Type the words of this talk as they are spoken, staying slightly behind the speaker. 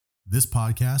This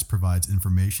podcast provides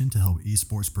information to help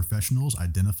esports professionals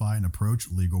identify and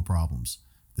approach legal problems.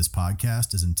 This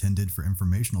podcast is intended for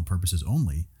informational purposes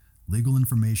only. Legal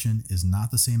information is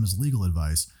not the same as legal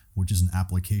advice, which is an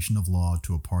application of law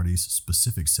to a party's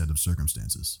specific set of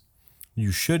circumstances.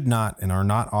 You should not and are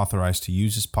not authorized to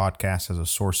use this podcast as a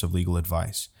source of legal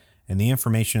advice. And the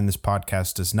information in this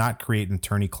podcast does not create an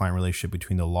attorney-client relationship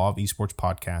between the Law of Esports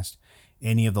podcast,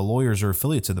 any of the lawyers or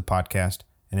affiliates of the podcast,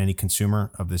 and any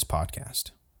consumer of this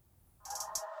podcast.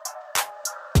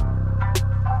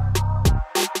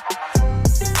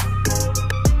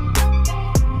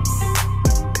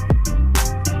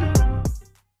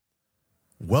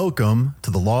 Welcome to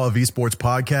the Law of Esports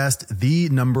podcast, the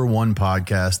 #1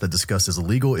 podcast that discusses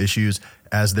legal issues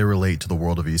as they relate to the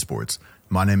world of esports.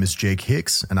 My name is Jake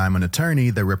Hicks, and I'm an attorney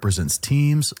that represents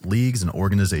teams, leagues, and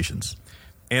organizations.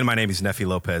 And my name is Nefi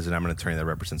Lopez, and I'm an attorney that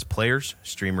represents players,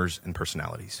 streamers, and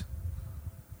personalities.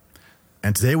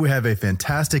 And today we have a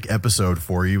fantastic episode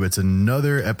for you. It's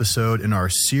another episode in our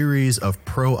series of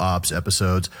Pro Ops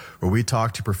episodes where we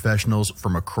talk to professionals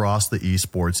from across the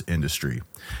esports industry.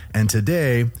 And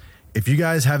today, if you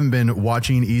guys haven't been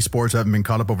watching esports, haven't been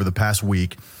caught up over the past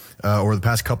week or the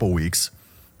past couple weeks,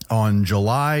 on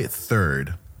July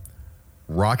 3rd,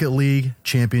 Rocket League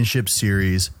Championship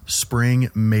Series Spring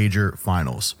Major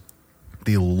Finals,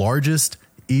 the largest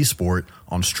esport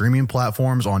on streaming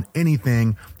platforms on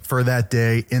anything for that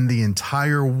day in the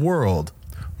entire world,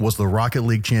 was the Rocket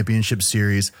League Championship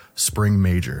Series Spring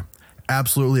Major,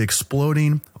 absolutely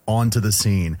exploding onto the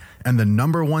scene. And the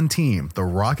 #1 team, the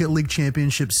Rocket League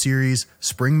Championship Series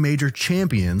Spring Major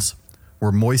champions,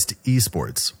 were Moist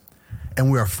Esports.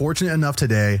 And we are fortunate enough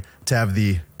today to have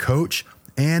the coach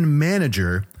and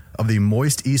manager of the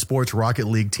Moist Esports Rocket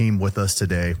League team with us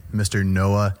today, Mr.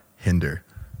 Noah Hinder.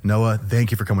 Noah,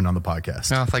 thank you for coming on the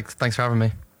podcast. No, thanks for having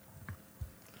me.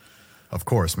 Of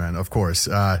course, man. Of course.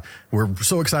 We're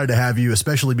so excited to have you,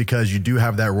 especially because you do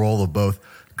have that role of both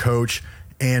coach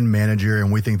and manager.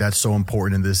 And we think that's so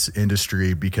important in this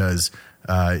industry because,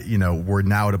 we're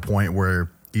now at a point where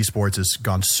esports has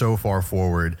gone so far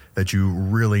forward that you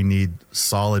really need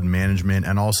solid management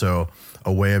and also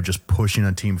a way of just pushing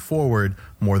a team forward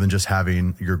more than just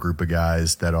having your group of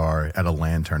guys that are at a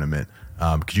LAN tournament.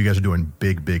 Because you guys are doing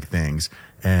big, big things.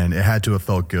 And it had to have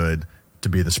felt good to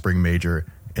be the Spring Major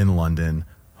in London,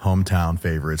 hometown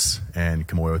favorites, and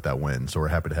come away with that win. So we're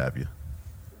happy to have you.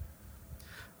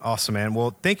 Awesome, man.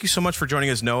 Well, thank you so much for joining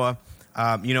us, Noah.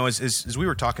 As we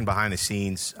were talking behind the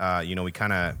scenes, we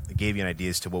kind of gave you an idea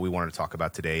as to what we wanted to talk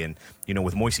about today. And,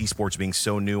 with Moist Esports being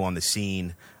so new on the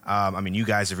scene, you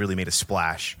guys have really made a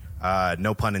splash.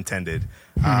 No pun intended.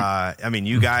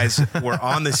 You guys were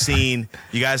on the scene.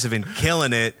 You guys have been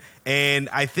killing it. And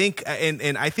I think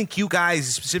I think you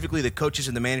guys, specifically the coaches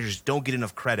and the managers, don't get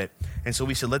enough credit. And so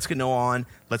we said, let's get Noah on.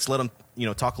 Let's let him,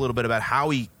 talk a little bit about how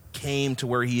he came to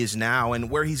where he is now and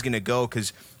where he's going to go.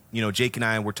 Because, Jake and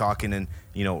I were talking, and,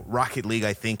 Rocket League,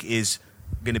 I think, is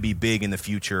going to be big in the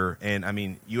future.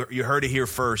 And, you heard it here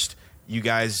first. You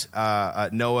guys,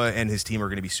 Noah and his team are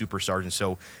going to be superstars. And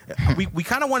so we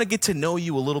kind of want to get to know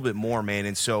you a little bit more, man.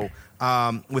 And so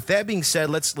with that being said,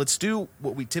 let's do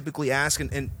what we typically ask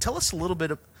and tell us a little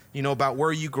bit of, about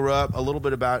where you grew up, a little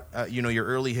bit about, your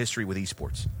early history with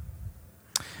esports.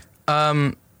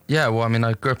 I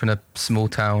grew up in a small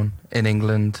town in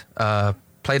England,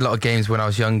 played a lot of games when I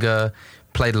was younger,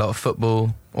 played a lot of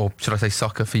football, or should I say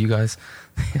soccer for you guys?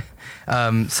 I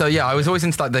was always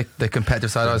into the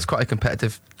competitive side. I was quite a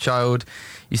competitive child.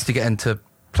 Used to get into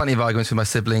plenty of arguments with my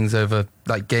siblings over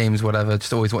games, whatever.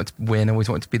 Just always wanted to win, always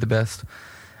wanted to be the best.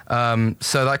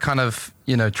 So that kind of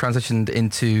transitioned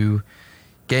into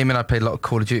gaming. I played a lot of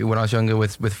Call of Duty when I was younger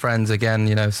with friends.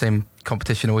 Again, same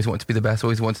competition. Always wanted to be the best.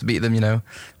 Always wanted to beat them.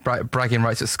 Bragging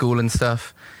rights at school and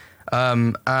stuff.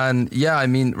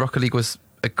 Rocket League was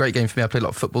a great game for me. I played a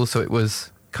lot of football, so it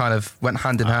was kind of went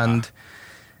hand in hand.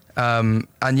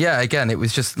 It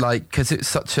was just because it's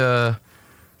such a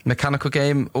mechanical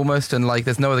game almost, and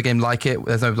there's no other game like it.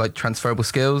 There's no transferable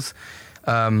skills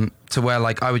to where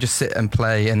I would just sit and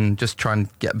play and just try and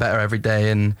get better every day.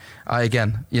 And I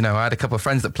had a couple of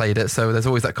friends that played it, so there's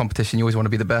always that competition. You always want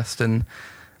to be the best, and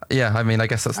I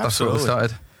guess that's where it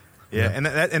started. Yeah, and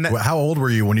that. How old were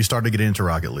you when you started getting into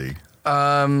Rocket League?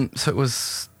 So it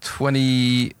was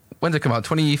 20. When did it come out?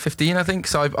 2015, I think.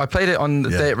 So I played it on the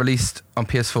day it released on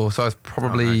PS4. So I was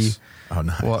probably,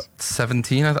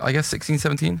 17, I guess, 16,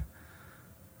 17.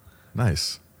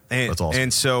 Nice. That's awesome.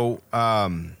 And so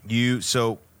you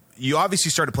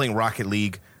obviously started playing Rocket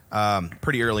League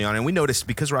pretty early on. And we noticed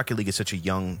because Rocket League is such a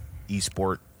young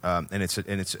esport, and it's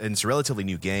a relatively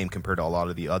new game compared to a lot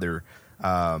of the other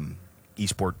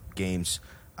esport games,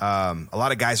 a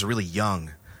lot of guys are really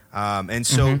young. And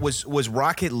so was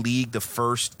Rocket League the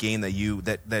first game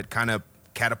that kind of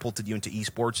catapulted you into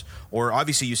esports? Or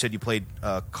obviously you said you played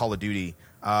Call of Duty.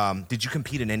 Did you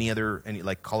compete in any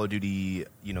like Call of Duty,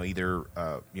 either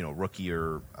rookie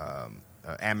or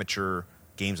amateur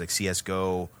games like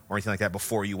CS:GO or anything like that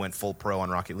before you went full pro on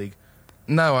Rocket League?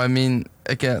 No, I mean,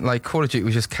 again, like Call of Duty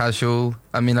was just casual.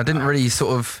 I mean, I didn't really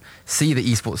sort of see the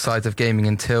esports sides of gaming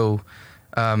until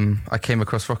I came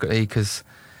across Rocket League, because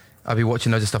I'd be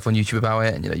watching loads of stuff on YouTube about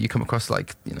it, and you come across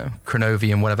like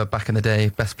Kronovi and whatever back in the day,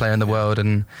 best player in the world,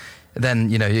 and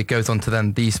then it goes on to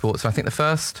then the esports. So I think the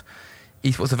first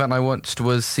esports event I watched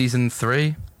was season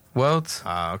 3 Worlds.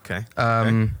 Okay.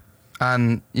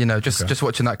 And just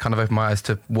watching that kind of opened my eyes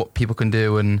to what people can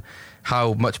do and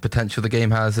how much potential the game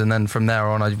has. And then from there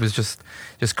on, I was just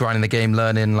grinding the game,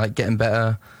 learning, like getting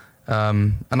better.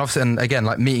 And obviously, and again,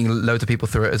 like meeting loads of people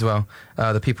through it as well.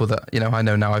 The people that I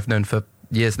know now, I've known for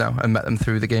years now, and met them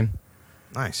through the game.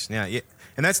 Nice, yeah.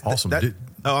 And that's awesome.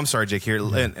 I'm sorry, Jake. Here,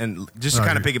 and just to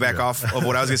kind of piggyback off of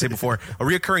what I was going to say before, a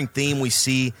reoccurring theme we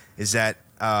see is that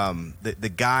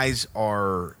the guys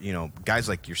are guys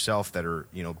like yourself that are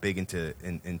big into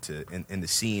the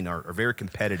scene are very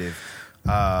competitive.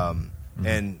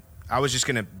 And I was just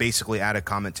going to basically add a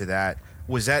comment to that.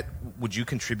 Would you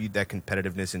contribute that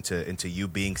competitiveness into you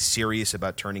being serious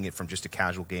about turning it from just a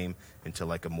casual game into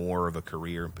like a more of a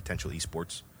career and potential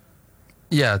esports?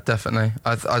 Yeah, definitely.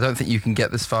 I don't think you can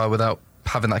get this far without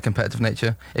having that competitive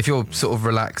nature. If you're sort of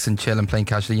relaxed and chill and playing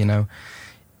casually, I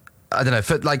don't know.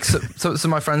 For like some of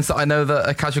my friends that I know that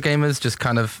are casual gamers, just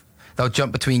kind of they'll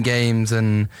jump between games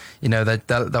and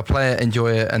they'll play it,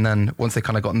 enjoy it, and then once they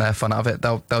kind of gotten their fun out of it,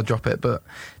 they'll drop it. But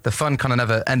the fun kind of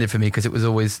never ended for me, because it was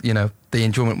always the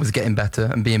enjoyment was getting better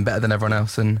and being better than everyone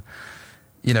else, and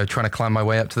trying to climb my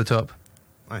way up to the top.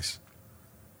 Nice.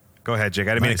 Go ahead, Jake.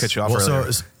 I didn't mean to cut you off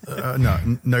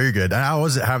earlier. No, you're good. And I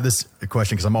always have this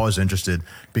question because I'm always interested,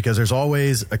 because there's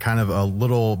always a kind of a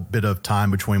little bit of time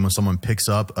between when someone picks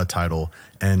up a title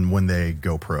and when they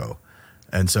go pro.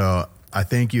 And so I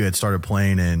think you had started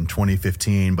playing in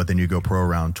 2015, but then you go pro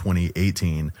around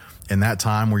 2018. In that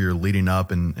time where you're leading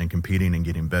up and competing and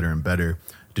getting better and better,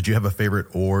 did you have a favorite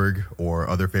org or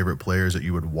other favorite players that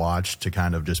you would watch to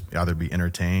kind of just either be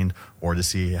entertained or to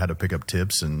see how to pick up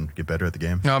tips and get better at the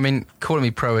game? No, I mean, calling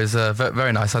me pro is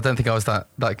very nice. I don't think I was that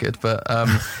good, but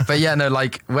yeah, no,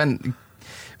 like when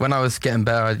I was getting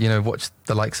better, I watched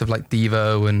the likes of like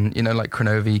Devo and like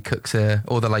Kronovi, Cooks here,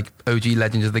 all the like OG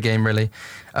legends of the game really,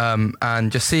 and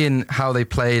just seeing how they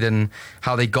played and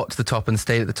how they got to the top and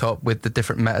stayed at the top with the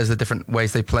different metas, the different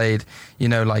ways they played,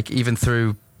 like even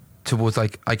through towards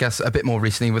like I guess a bit more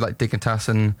recently with like Dignitas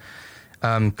and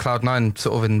Cloud9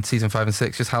 sort of in season 5 and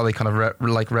 6, just how they kind of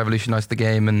revolutionized the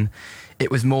game. And it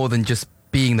was more than just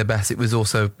being the best, it was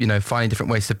also finding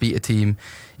different ways to beat a team.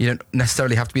 You don't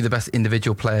necessarily have to be the best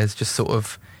individual players, just sort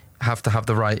of have to have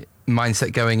the right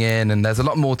mindset going in, and there's a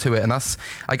lot more to it. And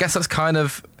I guess that's kind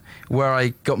of where I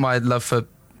got my love for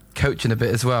coaching a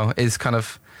bit as well, is kind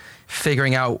of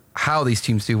figuring out how these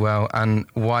teams do well and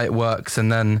why it works,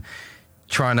 and then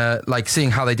trying to like seeing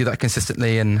how they do that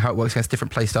consistently and how it works against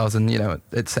different play styles and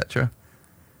etc.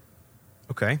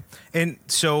 Okay. And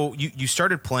so you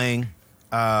started playing,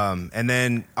 and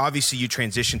then obviously you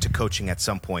transitioned to coaching at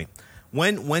some point.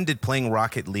 When did playing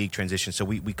Rocket League transition? So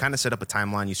we kind of set up a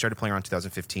timeline. You started playing around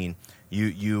 2015.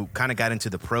 You kind of got into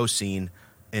the pro scene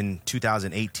in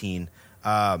 2018.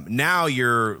 Now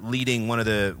you're leading one of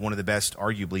the best,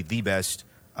 arguably the best,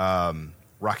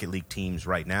 Rocket League teams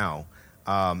right now.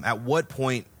 At what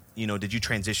point, did you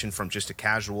transition from just a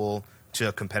casual to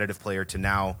a competitive player to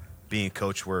now being a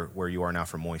coach where you are now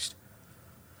for Moist?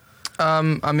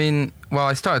 I mean, well,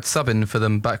 I started subbing for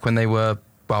them back when they were,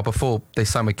 before they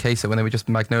signed with Queso, when they were just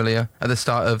Magnolia at the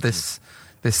start of this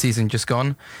season just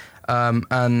gone.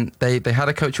 And they had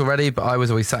a coach already, but I was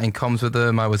always sat in comms with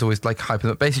them. I was always like hyping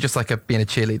them up, basically just like being a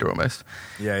cheerleader almost.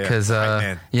 Yeah. Because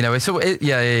it's all,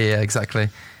 exactly.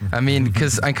 I mean,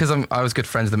 because I was good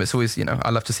friends with them. It's always I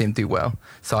love to see them do well,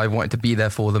 so I wanted to be there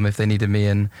for them if they needed me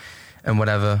and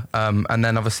whatever. And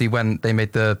then obviously when they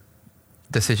made the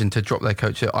decision to drop their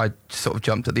coach, I sort of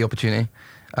jumped at the opportunity.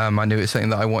 I knew it was something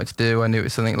that I wanted to do. I knew it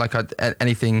was something like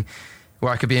anything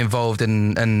where I could be involved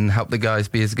and help the guys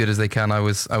be as good as they can, I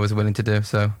was willing to do.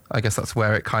 So I guess that's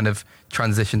where it kind of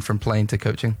transitioned from playing to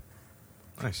coaching.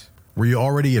 Nice. Were you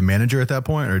already a manager at that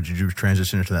point, or did you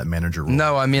transition into that manager role?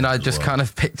 No, I mean, I just kind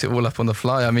of picked it all up on the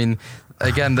fly. I mean,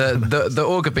 again, the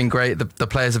org have been great. The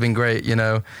players have been great,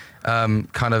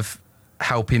 kind of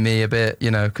helping me a bit,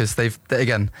 because they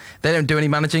don't do any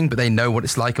managing, but they know what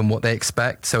it's like and what they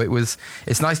expect. So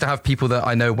it's nice to have people that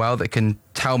I know well that can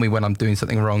tell me when I'm doing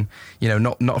something wrong,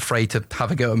 not afraid to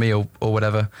have a go at me or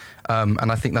whatever.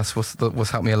 And I think that's what's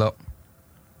helped me a lot.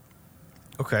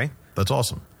 Okay. That's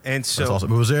awesome. And so, that's awesome.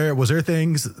 But was there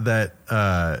things that,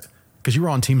 because you were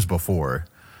on teams before,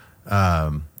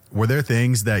 were there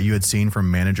things that you had seen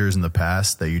from managers in the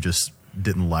past that you just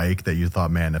didn't like, that you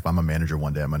thought, man, if I'm a manager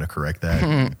one day, I'm going to correct that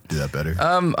and do that better?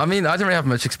 I didn't really have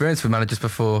much experience with managers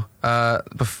before.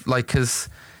 Because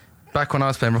back when I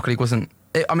was playing Rocket League,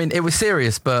 it was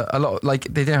serious, but a lot, they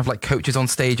didn't have coaches on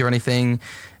stage or anything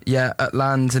at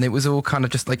LANs, and it was all kind of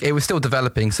just it was still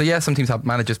developing. So some teams had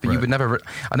managers, but right.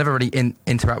 I never really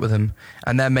interact with them.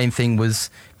 And their main thing was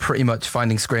pretty much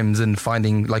finding scrims and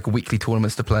finding weekly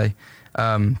tournaments to play.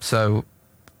 They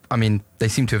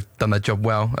seem to have done their job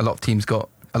well. A lot of teams got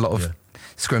a lot of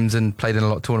scrims and played in a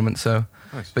lot of tournaments. So,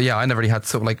 nice. But I never really had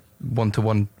sort of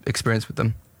one-to-one experience with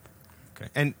them. Okay.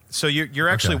 And so you're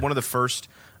actually one of the first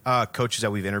coaches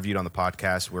that we've interviewed on the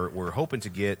podcast. We're hoping to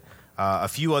get a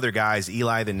few other guys.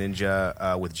 Eli the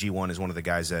Ninja with G1 is one of the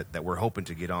guys that we're hoping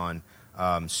to get on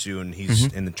soon.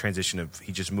 He's in the transition of,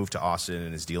 he just moved to Austin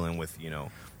and is dealing with,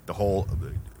 the whole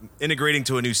integrating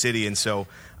to a new city. And so,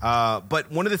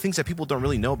 but one of the things that people don't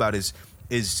really know about is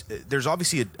there's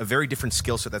obviously a very different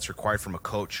skill set that's required from a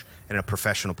coach and a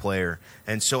professional player.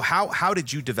 And so how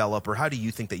did you develop, or how do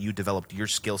you think that you developed your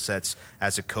skill sets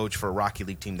as a coach for a Rocket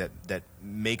League team that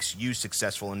makes you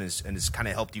successful and has kind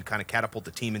of helped you kind of catapult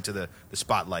the team into the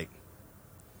spotlight?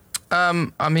 I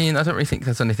don't really think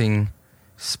there's anything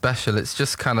special. It's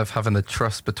just kind of having the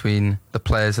trust between the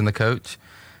players and the coach.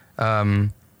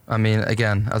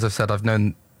 Again, as I've said, I've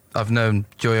known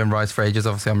Joy and Rise for ages.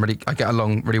 Obviously, I get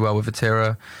along really well with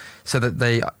Vatira, so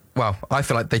that I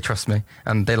feel like they trust me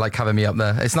and they like having me up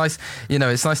there. It's nice,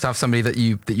 it's nice to have somebody that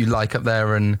you like up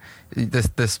there and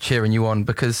this cheering you on,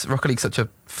 because Rocket League's such a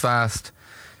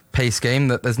fast-paced game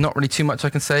that there's not really too much I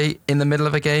can say in the middle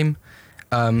of a game.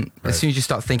 Right. As soon as you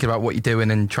start thinking about what you're doing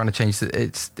and trying to change it,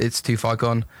 it's too far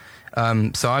gone.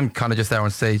 So I'm kind of just there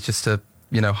on stage just to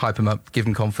hype them up, give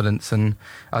them confidence, and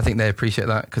I think they appreciate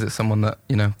that because it's someone that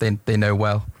they know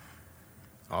well.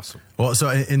 Awesome. Well, so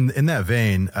in that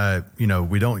vein,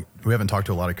 we haven't talked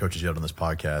to a lot of coaches yet on this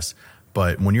podcast,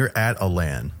 but when you're at a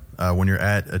LAN, when you're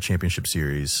at a championship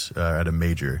series, at a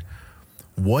major,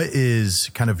 what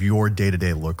is kind of your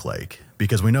day-to-day look like?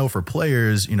 Because we know for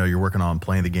players, you're working on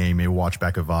playing the game, maybe watch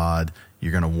back a VOD,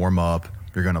 you're going to warm up,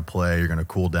 you're going to play, you're going to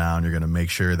cool down, you're going to make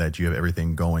sure that you have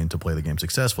everything going to play the game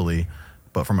successfully.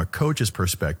 But from a coach's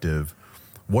perspective,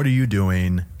 what are you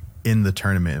doing in the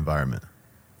tournament environment?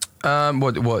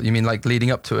 What you mean,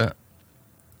 leading up to it?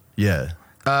 Yeah.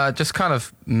 Just kind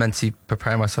of mentally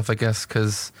preparing myself, I guess,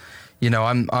 because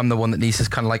I'm the one that needs to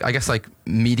kind of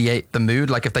mediate the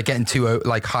mood. If they're getting too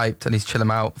hyped, I need to chill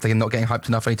them out. If they're not getting hyped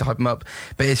enough, I need to hype them up.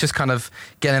 But it's just kind of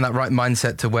getting that right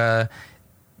mindset to where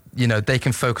they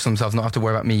can focus on themselves, not have to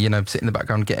worry about me sit in the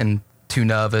background getting too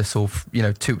nervous or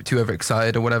too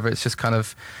overexcited or whatever. It's just kind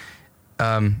of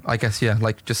I guess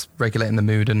just regulating the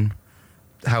mood and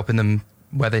helping them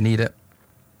where they need it.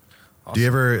 Awesome. Do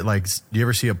you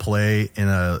ever see a play in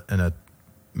a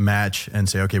match and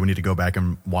say, okay, we need to go back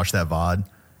and watch that VOD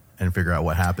and figure out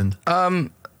what happened?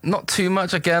 Not too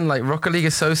much. Again, Rocket League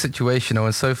is so situational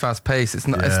and so fast paced. It's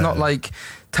not like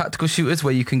tactical shooters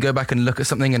where you can go back and look at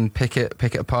something and pick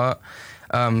it apart.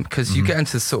 Because you get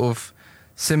into sort of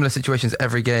similar situations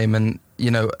every game, and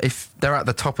if they're at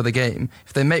the top of the game,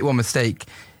 if they make one mistake,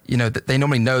 they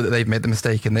normally know that they've made the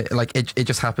mistake, and it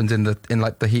just happens in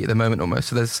the heat of the moment almost.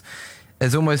 So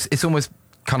it's almost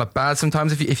kind of bad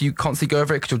sometimes if you constantly go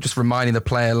over it, because you're just reminding the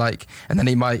player and then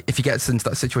he might, if he gets into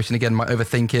that situation again, might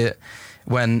overthink it,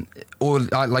 when all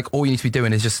you need to be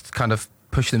doing is just kind of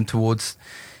pushing them towards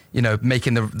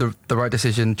making the right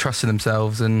decision, trusting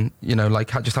themselves, and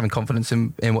just having confidence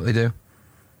in what they do.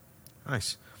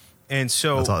 Nice. And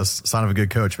so that's a sign of a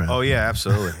good coach, man. Oh yeah,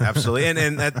 absolutely.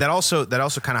 And that also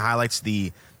kind of highlights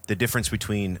the difference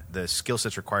between the skill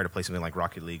sets required to play something like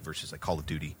Rocket League versus Call of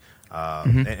Duty.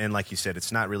 And like you said,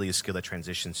 it's not really a skill that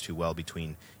transitions too well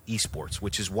between esports,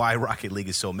 which is why Rocket League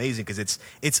is so amazing, because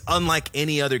it's unlike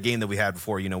any other game that we had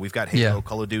before. We've got Halo,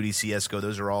 Call of Duty, CS:GO.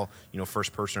 Those are all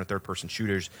first person or third person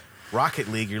shooters. Rocket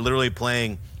League, you're literally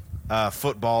playing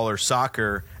football or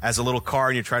soccer as a little car,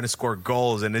 and you're trying to score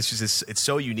goals, and it's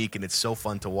so unique and it's so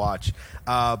fun to watch.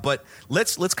 But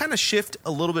let's kind of shift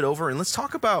a little bit over, and let's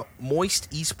talk about Moist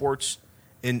Esports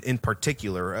in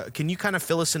particular. Can you kind of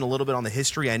fill us in a little bit on the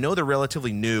history? I know they're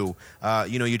relatively new.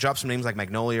 You dropped some names like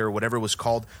Magnolia or whatever it was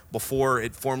called before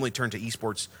it formally turned to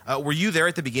esports. Were you there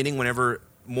at the beginning whenever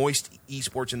Moist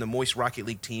Esports and the Moist Rocket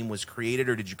League team was created,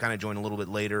 or did you kind of join a little bit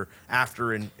later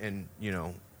after? And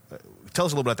tell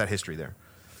us a little bit about that history there.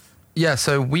 Yeah,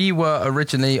 so we were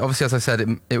originally, obviously, as I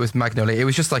said, it was Magnolia. It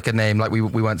was just like a name, like we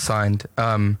weren't signed.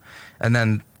 And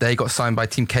then they got signed by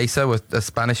Team Queso, a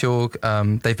Spanish org.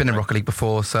 They've been in Rocket League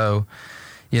before, so,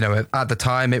 at the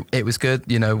time, it was good.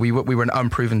 We were an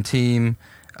unproven team.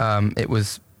 It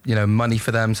was, money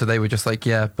for them, so they were just like,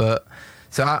 yeah. But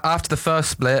so after the first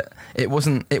split, it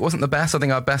wasn't the best. I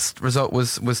think our best result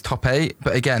was top 8.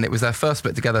 But again, it was their first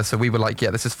split together, so we were like,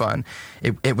 yeah, this is fine.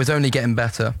 It was only getting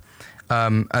better.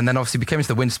 And then obviously we came into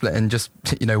the win split and just,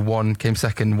 one came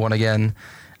second, one again.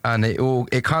 And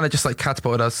it kind of just like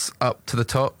catapulted us up to the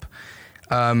top.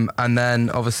 And then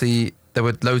obviously there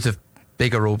were loads of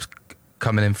bigger orbs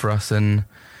coming in for us, and,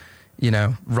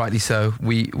 rightly so.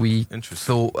 We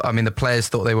thought, the players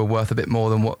thought they were worth a bit more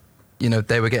than what,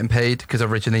 they were getting paid, because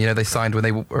originally, they signed when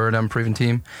they were an unproven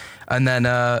team. And then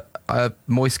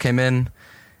Moist came in.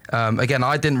 Again,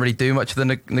 I didn't really do much of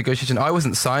the negotiation. I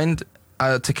wasn't signed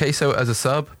to Queso as a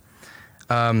sub,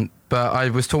 but I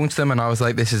was talking to them and I was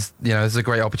like, this is a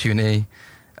great opportunity.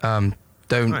 Don't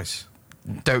waste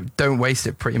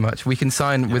it. Pretty much, we can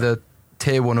sign with a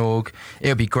tier 1 org.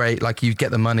 It'll be great. Like, you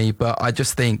get the money, but I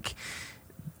just think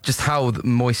just how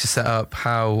Moist is set up,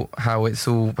 how it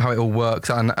all works,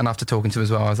 and after talking to them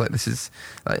as well, I was like, this is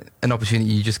like an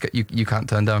opportunity you can't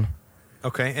turn down.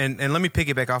 Okay, and let me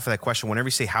piggyback off of that question. Whenever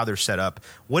you say how they're set up,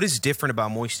 what is different about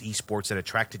Moist Esports that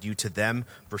attracted you to them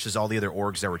versus all the other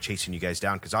orgs that were chasing you guys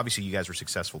down? Because obviously you guys were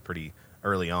successful pretty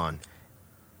early on.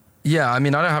 Yeah, I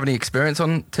don't have any experience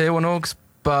on tier 1 orgs,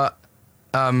 but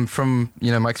from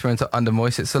my experience under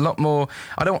Moist, it's a lot more.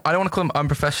 I don't want to call them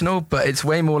unprofessional, but it's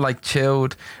way more like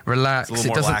chilled, relaxed.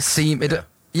 It doesn't seem it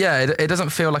doesn't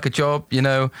feel like a job.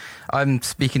 I'm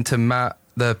speaking to Matt,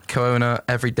 the co-owner,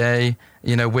 every day.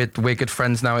 We're good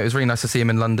friends now. It was really nice to see him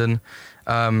in London.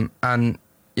 And,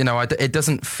 it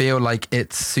doesn't feel like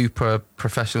it's super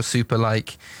professional, super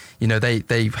like,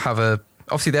 they have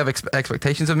obviously they have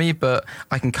expectations of me, but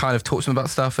I can kind of talk to them about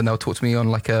stuff, and they'll talk to me on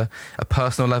like a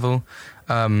personal level.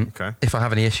 If I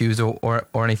have any issues or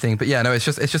anything. But yeah, no, it's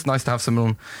just nice to have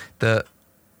someone that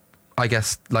I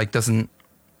guess like doesn't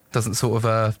sort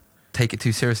of take it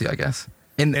too seriously, I guess.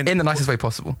 In the nicest way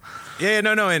possible. And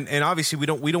obviously we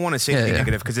don't want to say anything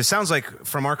negative, because it sounds like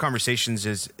from our conversations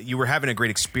is you were having a great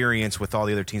experience with all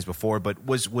the other teams before, but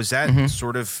was that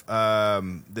sort of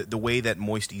the way that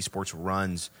Moist Esports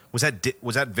runs, was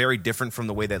that very different from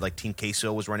the way that like Team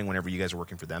Queso was running whenever you guys were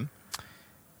working for them?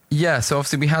 Yeah, so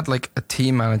obviously we had like a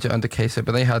team manager under Queso,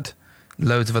 but they had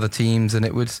loads of other teams, and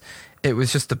it was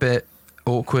just a bit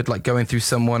awkward, like going through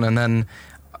someone and then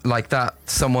like that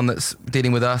someone that's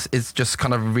dealing with us is just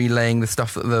kind of relaying the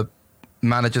stuff that their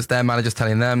managers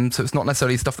telling them, so it's not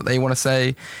necessarily stuff that they want to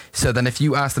say. So then if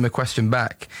you ask them a question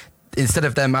back, instead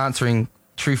of them answering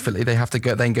truthfully, they have to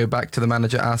go back to the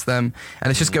manager, ask them,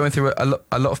 and it's just going through a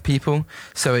lot of people,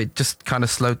 so it just kind of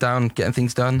slowed down getting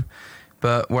things done.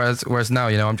 But whereas now,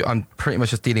 I'm pretty much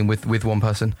just dealing with one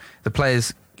person. The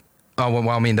players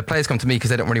the players come to me because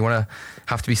they don't really want to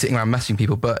have to be sitting around messaging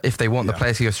people. But if they want, the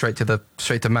players can go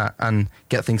straight to Matt and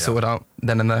get things sorted out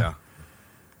then and there. Yeah.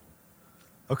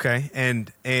 Okay,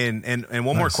 and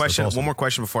one more question. Awesome. One more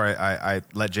question before I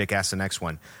let Jake ask the next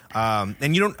one.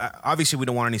 And you don't obviously we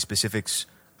don't want any specifics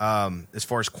as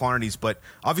far as quantities, but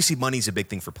obviously money's a big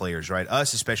thing for players, right?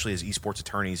 Us, especially as esports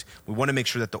attorneys, we want to make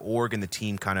sure that the org and the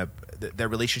team kind of their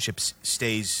relationship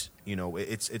stays.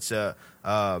 It's a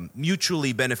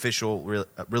mutually beneficial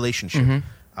relationship.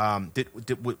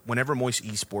 Whenever Moist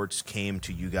Esports came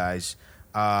to you guys,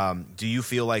 do you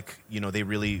feel like they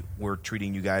really were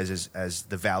treating you guys as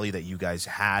the value that you guys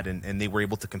had, and they were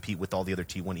able to compete with all the other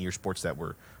T1 esports that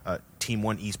were Team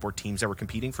 1 esport teams that were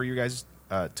competing for you guys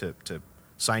to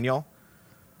sign y'all?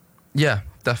 Yeah,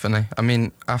 definitely.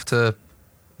 After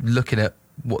looking at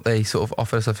what they sort of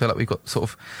offer us, I feel like we've got sort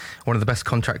of one of the best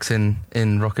contracts in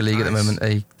Rocket League at the moment.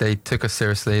 They took us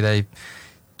seriously. They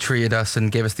treated us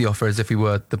and gave us the offer as if we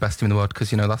were the best team in the world, because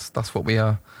that's what we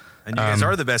are. And you guys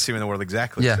are the best team in the world,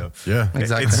 exactly. Yeah, so. Yeah,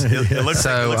 exactly. It looks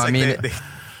like they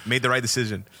made the right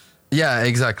decision. Yeah,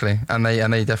 exactly. And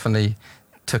they definitely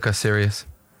took us serious.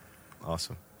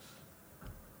 Awesome.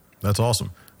 That's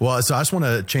awesome. Well, so I just want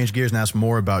to change gears and ask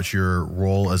more about your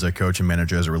role as a coach and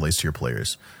manager as it relates to your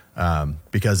players.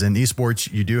 Because in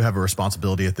esports, you do have a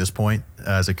responsibility at this point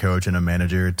as a coach and a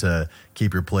manager to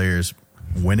keep your players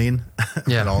winning,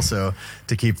 Yeah. but also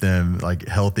to keep them like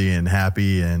healthy and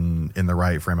happy and in the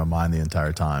right frame of mind the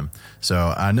entire time.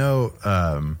 So I know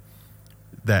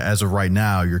that as of right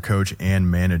now, you're coach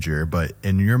and manager, but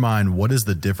in your mind, what is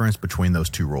the difference between those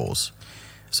two roles?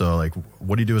 So like,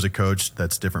 what do you do as a coach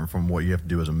that's different from what you have to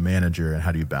do as a manager, and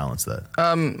how do you balance that?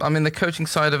 I mean, the coaching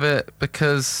side of it,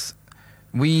 because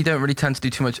we don't really tend to do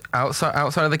too much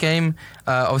outside of the game.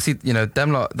 Obviously, you know,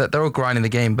 them lot, they're all grinding the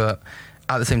game, but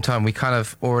at the same time, we kind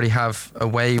of already have a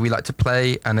way we like to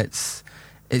play, and it's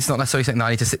not necessarily something that I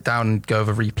need to sit down and go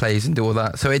over replays and do all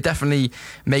that. So it definitely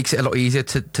makes it a lot easier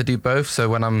to do both. So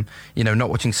when I'm, you know, not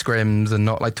watching scrims and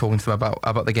not like talking to them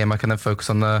about the game, I can then focus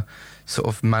on the sort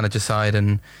of manager side,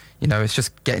 and, you know, it's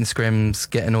just getting scrims,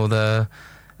 getting all the,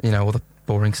 you know, all the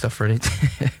boring stuff really.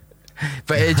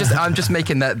 But I'm just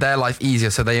making their life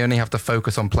easier, so they only have to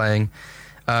focus on playing.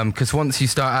 Because once you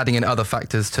start adding in other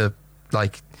factors to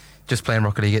like just playing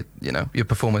Rocket League, you know, your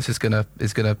performance is gonna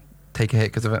take a hit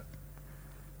because of it.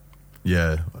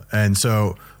 Yeah, and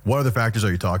so what other factors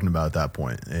are you talking about at that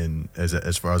point? And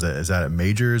as far as that, is that at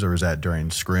majors, or is that during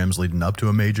scrims leading up to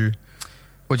a major?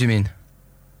 What do you mean?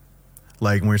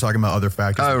 Like when you're talking about other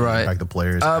factors that right. impact the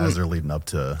players as they're leading up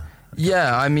to.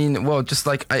 Yeah, I mean, well, just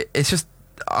like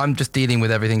I'm just dealing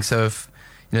with everything. So if,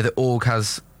 you know, the org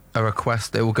has a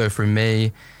request, it will go through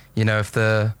me. You know, if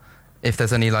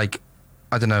there's any, like,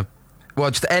 I don't know, well,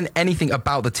 just anything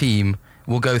about the team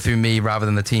will go through me rather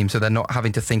than the team, so they're not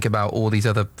having to think about all these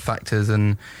other factors.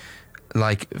 And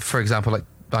like, for example, like,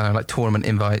 I don't know, like tournament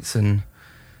invites and,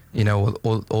 you know,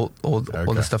 all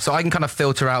the stuff. So I can kind of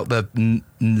filter out the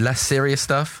less serious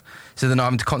stuff, so they're not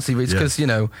having to constantly read, because you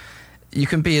know, you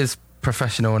can be as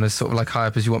professional and as sort of like high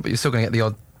up as you want, but you're still going to get the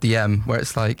odd DM where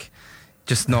it's like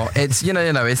just not. It's you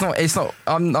know, it's not.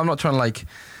 I'm not trying to like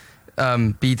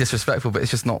be disrespectful, but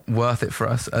it's just not worth it for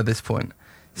us at this point.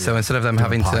 So instead of them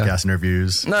having podcast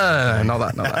interviews, no, not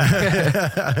that.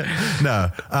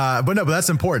 but that's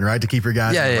important, right? To keep your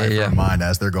guys in mind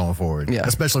as they're going forward,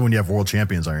 especially when you have world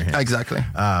champions on your hands. Exactly.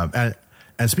 And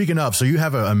speaking of, so you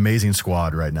have an amazing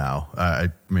squad right now. I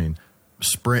mean,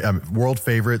 world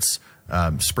favorites,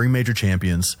 spring major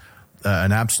champions,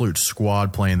 an absolute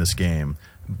squad playing this game.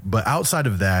 But outside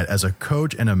of that, as a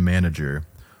coach and a manager,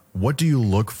 what do you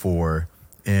look for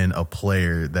in a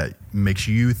player that makes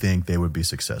you think they would be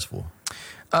successful?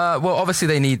 Well, obviously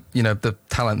they need, you know, the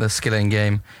talent, the skill in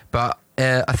game. But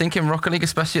I think in Rocket League,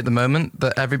 especially at the moment,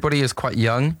 that everybody is quite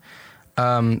young.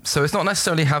 So it's not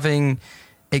necessarily having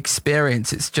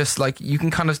experience. It's just like you can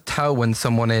kind of tell when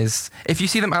someone is, if you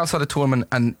see them outside a tournament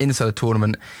and inside a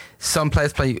tournament, some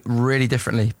players play really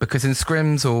differently, because in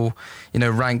scrims or, you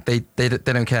know, ranked, they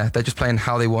don't care. They're just playing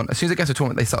how they want. As soon as it gets to a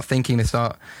tournament, they start thinking,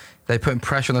 they're putting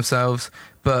pressure on themselves.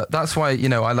 But that's why, you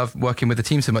know, I love working with the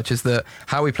team so much, is that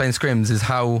how we play in scrims is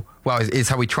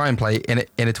how we try and play in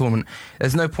a tournament.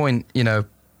 There's no point, you know,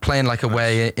 playing like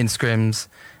away in scrims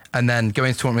and then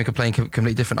going to tournament and playing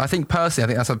completely different. I think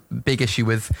personally, that's a big issue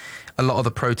with a lot of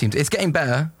the pro teams. It's getting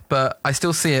better, but I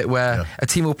still see it where a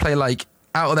team will play like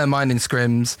out of their mind in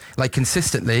scrims, like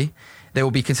consistently. They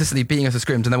will be consistently beating us at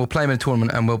scrims, and then we'll play them in a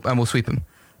tournament and we'll sweep them,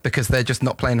 because they're just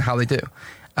not playing how they do.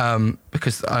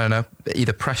 Because I don't know,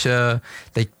 either pressure,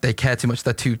 they care too much,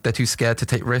 they're too scared to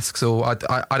take risks, or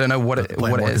I don't know what it is.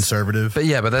 Conservative. But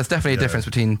but there's definitely a difference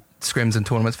between scrims and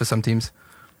tournaments for some teams.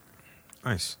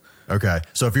 Nice. Okay,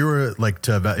 so if you were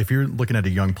if you're looking at a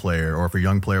young player, or if a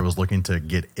young player was looking to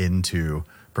get into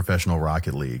professional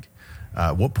Rocket League,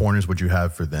 what pointers would you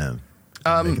have for them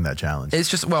making that challenge? It's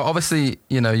just, well, obviously,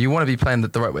 you know, you want to be playing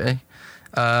the right way.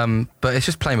 But it's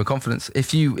just playing with confidence.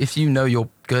 If you know you're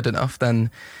good enough, then,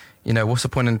 you know, what's the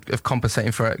point of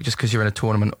compensating for it just because you're in a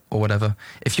tournament or whatever?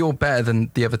 If you're better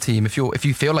than the other team, if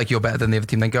you feel like you're better than the other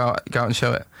team, then go out and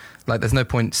show it. Like, there's no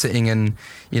point sitting and,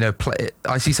 you know, play.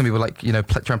 I see some people like, you know,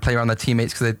 try and play around their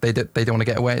teammates because they don't want to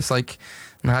get away. It's like,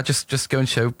 nah, just go and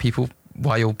show people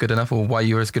why you're good enough, or why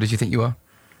you're as good as you think you are.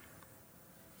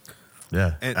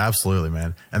 Yeah, absolutely,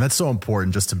 man. And that's so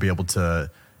important, just to be able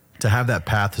to have that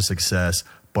path to success,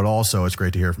 but also it's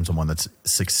great to hear from someone that's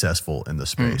successful in the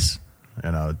space,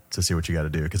 you know, to see what you got to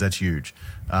do, because that's huge.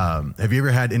 Have you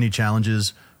ever had any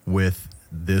challenges with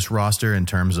this roster in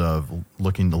terms of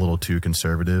looking a little too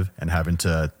conservative and having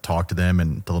to talk to them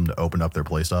and tell them to open up their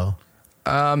play style?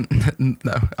 No,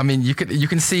 I mean, you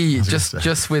can see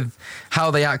just with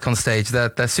how they act on stage,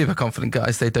 they're super confident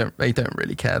guys. They don't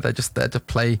really care. They're just there to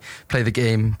play the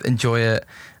game, enjoy it.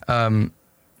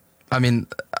 I mean,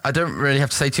 I don't really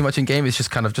have to say too much in game. It's just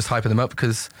kind of just hyping them up,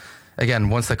 because, again,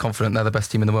 once they're confident, they're the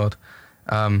best team in the world.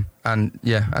 And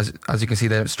yeah, as you can see,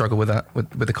 they don't struggle with that,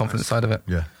 with the confidence side of it.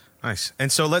 Yeah. Nice.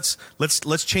 And so let's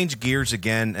change gears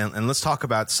again, and let's talk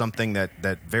about something that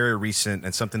very recent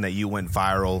and something that you went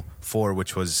viral for,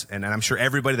 which was, and I'm sure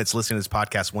everybody that's listening to this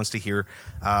podcast wants to hear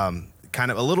kind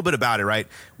of a little bit about it, right?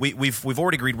 We've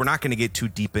already agreed we're not going to get too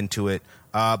deep into it,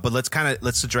 but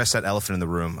let's address that elephant in the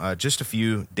room. Just a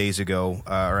few days ago,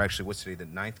 or actually, what's today, the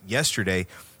 9th? Yesterday,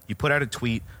 you put out a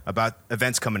tweet about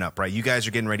events coming up, right? You guys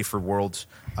are getting ready for Worlds,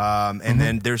 and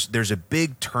then there's a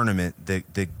big tournament, the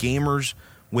Gamers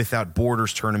Without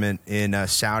Borders tournament in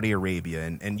Saudi Arabia,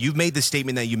 and you've made the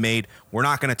statement that you made. We're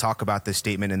not going to talk about this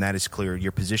statement, and that is clear.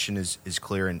 Your position is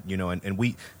clear, and and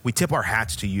we tip our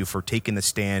hats to you for taking the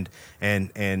stand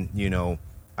and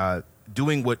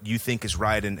doing what you think is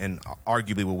right, and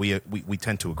arguably we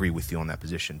tend to agree with you on that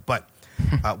position. But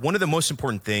one of the most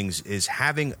important things is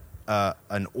having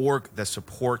an org that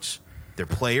supports their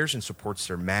players and supports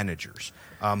their managers.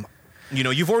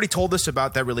 You've already told us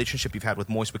about that relationship you've had with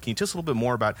Moist, but can you tell us a little bit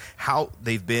more about how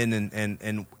they've been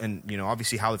and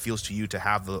obviously how it feels to you to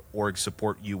have the org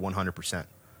support you 100%?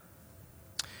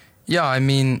 Yeah, I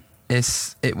mean, I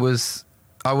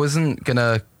wasn't going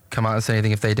to come out and say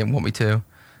anything if they didn't want me to.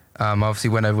 I obviously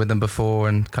went over with them before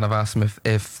and kind of asked them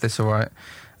if this is all right.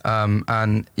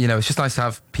 And it's just nice to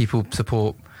have people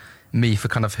support me for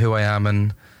kind of who I am,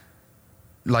 and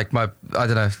like I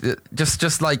don't know,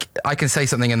 just like I can say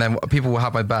something and then people will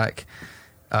have my back.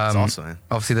 That's awesome, man.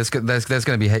 Obviously, there's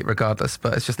going to be hate regardless,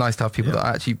 but it's just nice to have people that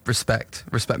actually respect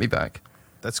me back.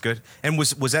 That's good. And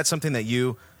was that something that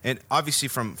you, and obviously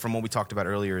from what we talked about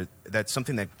earlier, that's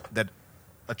something that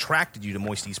attracted you to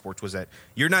Moist Esports, was that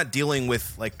you're not dealing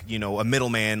with like a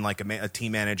middleman, like a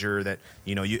team manager that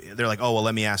they're like, oh well,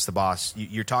 let me ask the boss.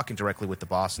 You're talking directly with the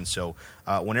boss, and so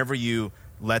whenever you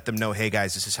let them know, hey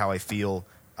guys, this is how I feel.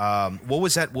 What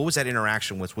was that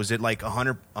interaction with? Was it like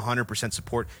 100%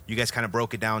 support? You guys kind of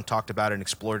broke it down, talked about it, and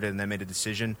explored it, and then made a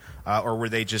decision, or were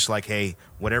they just like, hey,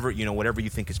 whatever you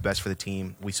think is best for the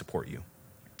team, we support you?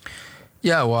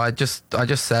 Yeah, well, I just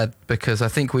said, because I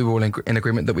think we were all in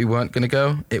agreement that we weren't going to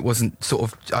go. It wasn't sort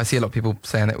of, I see a lot of people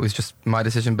saying it was just my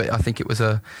decision, but I think it was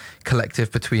a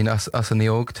collective between us and the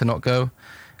org to not go.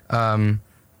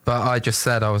 But I just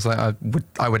said, I was like,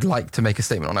 I would like to make a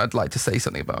statement on it. I'd like to say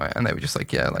something about it. And they were just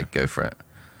like, yeah, like go for it.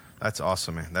 That's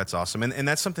awesome, man. That's awesome. And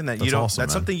that's something that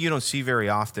something you don't see very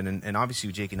often. And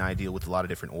obviously Jake and I deal with a lot of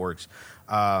different orgs.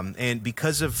 And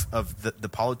because of the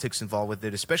politics involved with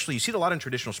it, especially you see it a lot in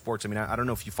traditional sports. I mean, I don't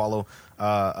know if you follow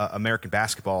American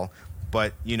basketball,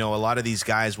 but a lot of these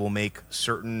guys will make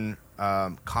certain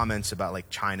comments about like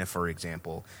China, for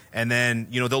example, and then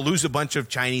they'll lose a bunch of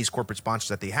Chinese corporate sponsors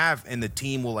that they have, and the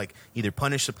team will like either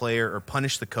punish the player or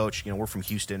punish the coach. We're from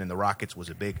Houston, and the Rockets was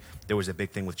a big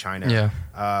thing with China,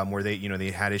 where they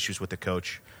had issues with the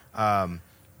coach.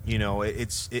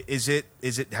 Is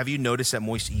it? Have you noticed that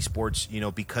Moist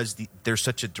Esports, because there's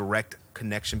such a direct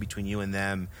connection between you and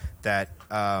them, that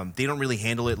they don't really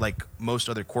handle it like most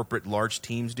other corporate large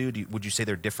teams do? Would you say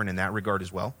they're different in that regard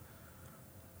as well?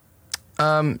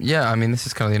 Yeah, I mean, this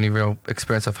is kind of the only real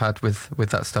experience I've had with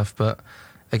that stuff. But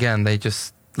again, they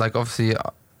just like, obviously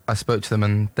I spoke to them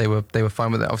and they were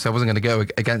fine with it. Obviously, I wasn't going to go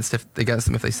against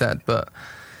them if they said, but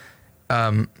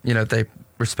they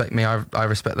respect me. I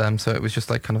respect them. So it was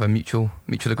just like kind of a mutual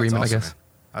agreement, awesome, I guess. Man.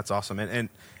 That's awesome.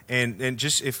 And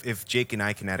just if Jake and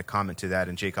I can add a comment to that,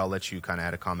 and Jake, I'll let you kind of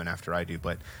add a comment after I do,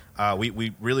 but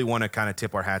we really want to kind of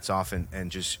tip our hats off and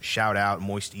just shout out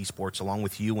Moist Esports along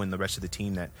with you and the rest of the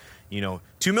team that,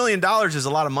 $2 million is a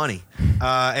lot of money.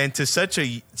 And to such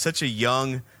a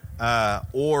young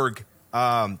org,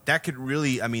 that could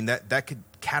really, that could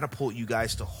catapult you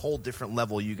guys to a whole different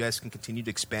level. You guys can continue to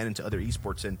expand into other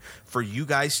esports, and for you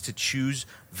guys to choose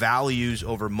values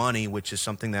over money, which is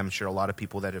something that I'm sure a lot of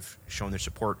people that have shown their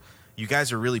support, you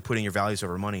guys are really putting your values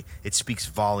over money. It speaks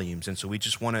volumes. And so we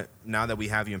just want to, now that we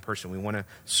have you in person, we want to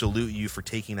salute you for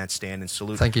taking that stand, and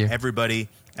salute everybody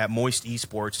at Moist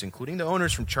Esports, including the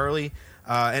owners from Charlie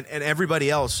and everybody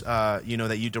else, that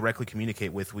you directly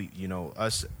communicate with. We,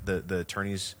 us, the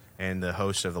attorneys and the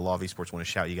hosts of the Law of Esports, want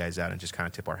to shout you guys out and just kind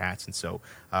of tip our hats. And so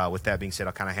with that being said,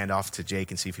 I'll kind of hand off to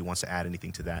Jake and see if he wants to add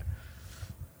anything to that.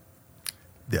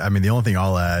 I mean, the only thing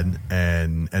I'll add,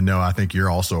 and no, I think you're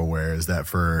also aware, is that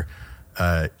for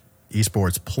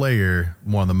esports player,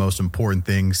 one of the most important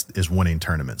things is winning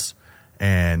tournaments.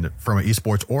 And from an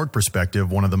esports org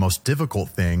perspective, one of the most difficult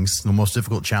things, the most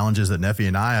difficult challenges that Nefi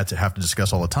and I have to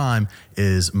discuss all the time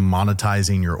is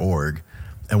monetizing your org.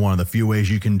 And one of the few ways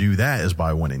you can do that is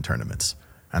by winning tournaments.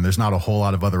 And there's not a whole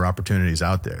lot of other opportunities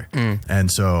out there.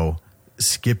 And so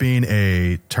skipping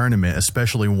a tournament,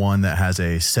 especially one that has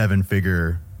a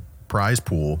 7-figure prize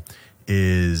pool,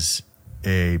 is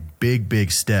a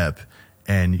big step.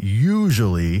 And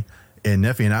usually, in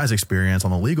Nefi and I's experience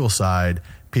on the legal side,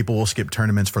 people will skip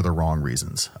tournaments for the wrong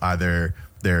reasons. Either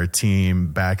their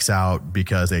team backs out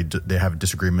because they have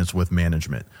disagreements with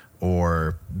management,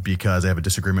 or because they have a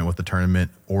disagreement with the tournament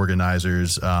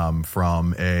organizers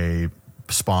from a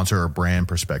sponsor or brand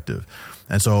perspective.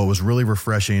 And so it was really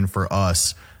refreshing for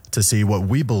us to see what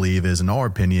we believe is, in our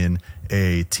opinion,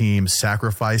 a team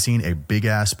sacrificing a big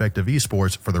aspect of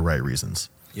esports for the right reasons.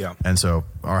 Yeah. And so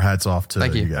our hats off to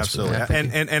you guys. Absolutely.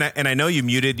 Yeah, and I know you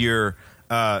muted your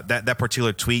that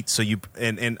particular tweet. So you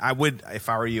and I would, if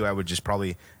I were you, I would just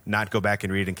probably not go back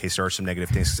and read it in case there are some negative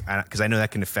things, because I know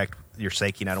that can affect your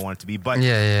psyche and I don't want it to be. But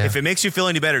if it makes you feel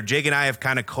any better, Jake and I have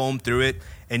kind of combed through it,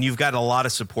 and you've got a lot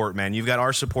of support, man. You've got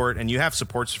our support, and you have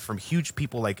supports from huge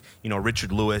people like,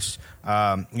 Richard Lewis,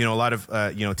 a lot of,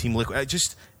 Team Liquid,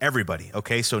 just everybody.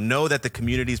 Okay. So know that the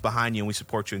community is behind you and we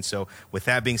support you. And so with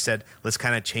that being said, let's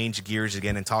kind of change gears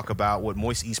again and talk about what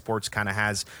Moist Esports kind of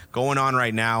has going on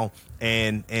right now,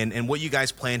 and what you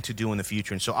guys plan to do in the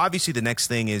future. And so obviously the next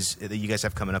thing is that you guys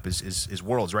have coming up is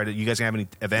Worlds, right? You guys gonna have any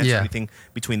events or anything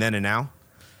between then and now?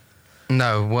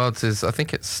 No, Worlds is, I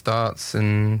think it starts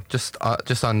in just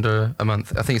under a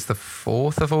month. I think it's the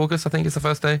 4th of August, I think it's the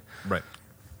first day. Right.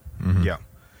 Mm-hmm. Yeah.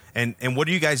 And what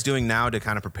are you guys doing now to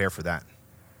kind of prepare for that?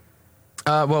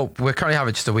 Well, we're currently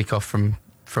having just a week off from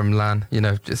LAN.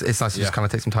 It's nice to just kind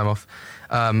of take some time off.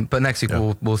 But next week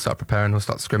we'll start preparing. We'll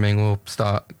start scrimming. We'll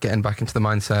start getting back into the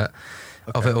mindset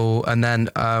of it all. And then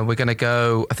we're going to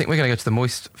go. I think we're going to go to the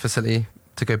Moist facility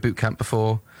to go boot camp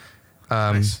before.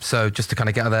 Nice. So just to kind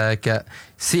of get out there,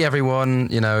 see everyone.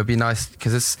 It'd be nice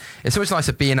because it's so much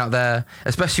nicer being out there,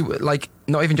 especially like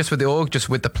not even just with the org, just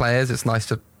with the players. It's nice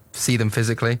to see them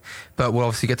physically. But we'll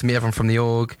obviously get to meet everyone from the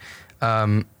org.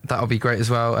 That'll be great as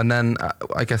well. And then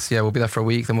I guess we'll be there for a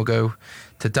week. Then we'll go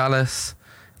to Dallas,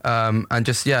 and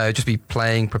just be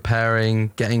playing,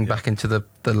 preparing, getting back into the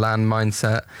LAN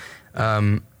mindset.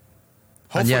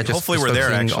 Hopefully we're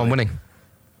there actually. On winning.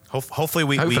 Hopefully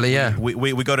we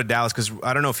go to Dallas, because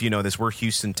I don't know if you know this, we're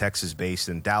Houston, Texas based,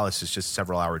 and Dallas is just a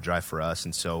several hour drive for us.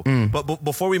 And so, but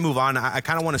before we move on, I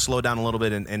kind of want to slow down a little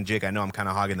bit. And Jake, I know I'm kind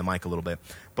of hogging the mic a little bit,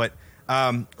 but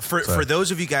for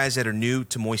those of you guys that are new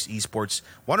to Moist Esports,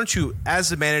 why don't you, as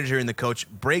the manager and the coach,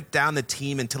 break down the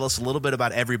team and tell us a little bit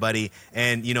about everybody,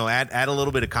 and add a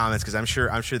little bit of comments, because I'm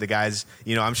sure the guys,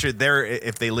 I'm sure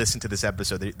if they listen to this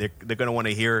episode, they're going to want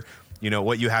to hear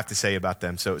what you have to say about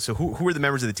them. So who are the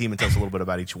members of the team, and tell us a little bit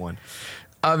about each one.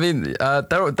 I mean,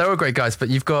 they're all great guys, but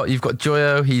you've got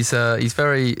Joyo. He's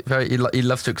very he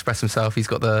loves to express himself. He's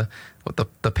got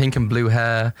the pink and blue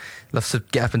hair. Loves to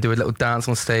get up and do a little dance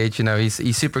on stage.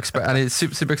 He's super and he's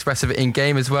super expressive in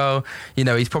game as well.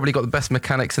 He's probably got the best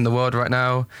mechanics in the world right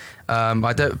now. I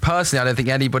don't think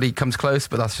anybody comes close,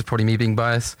 but that's just probably me being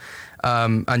biased.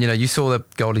 And you saw the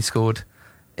goal he scored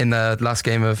in the last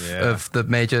game of the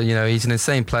major. He's an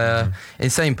insane player,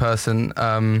 insane person.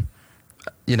 I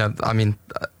mean,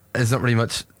 there's not really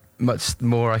much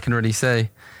more I can really say.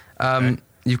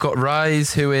 You've got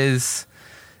Rise, who is,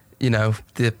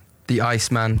 the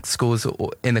Iceman, scores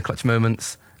in the clutch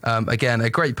moments. Again, a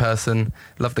great person.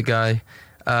 Love the guy.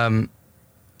 I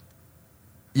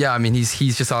mean,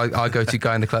 he's just our go-to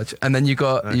guy in the clutch. And then you've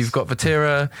got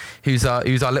Vatira, who's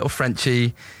our little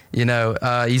Frenchie.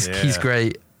 He's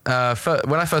great.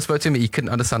 When I first spoke to him, he couldn't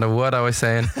understand a word I was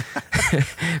saying,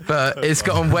 but it's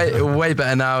gotten way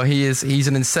better now. He's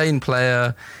an insane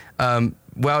player,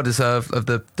 well deserved of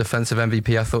the defensive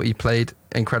MVP. I thought he played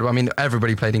incredible. I mean,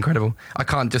 everybody played incredible. I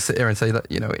can't just sit here and say that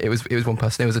it was one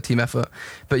person. It was a team effort.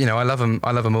 But I love them.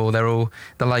 I love them all.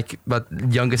 They're like my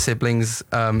younger siblings.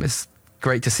 It's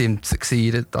great to see him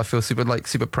succeed. I feel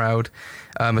super proud,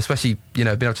 especially being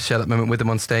able to share that moment with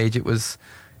them on stage. It was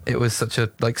such a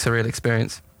surreal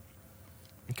experience.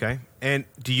 Okay. And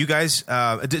do you guys,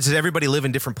 does everybody live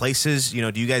in different places? Do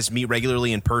you guys meet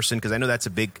regularly in person? Because I know that's a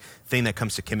big thing that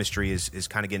comes to chemistry is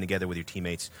kind of getting together with your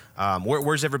teammates.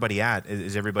 Where's everybody at?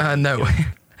 Is everybody? No,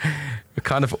 we're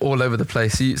kind of all over the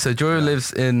place. So Joyo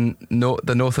lives in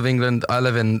the north of England. I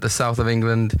live in the south of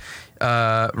England.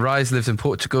 Rise lives in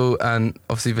Portugal, and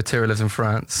obviously Vatira lives in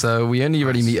France. So we only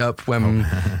really meet up when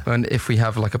if we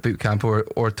have like a boot camp or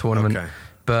a tournament. Okay.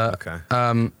 But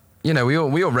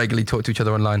we all regularly talk to each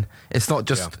other online. It's not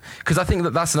just because I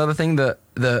think that's another thing that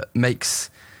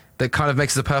kind of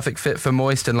makes us a perfect fit for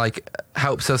Moist and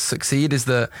helps us succeed is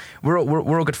that we're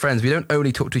all good friends. We don't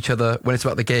only talk to each other when it's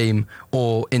about the game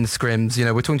or in scrims.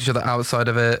 We're talking to each other outside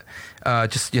of it.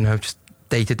 Just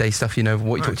day-to-day stuff.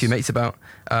 What you talk to your mates about.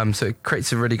 So it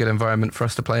creates a really good environment for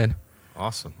us to play in.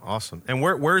 Awesome. And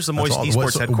where's the Moist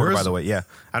Esports headquarters, by the way? Yeah,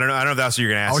 I don't know if that's what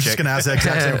you're gonna ask. I was just gonna ask that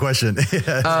exact same question.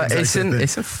 It's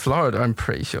in Florida. I'm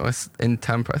pretty sure it's in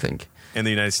Tampa, I think. In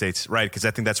the United States, right? Because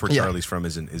I think that's where Charlie's from.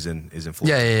 Is in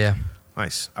Florida. Yeah.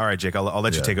 Nice. All right, Jake. I'll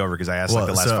let you take over because I asked the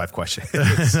last 5 questions.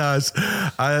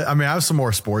 I have some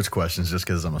more sports questions just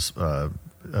because I'm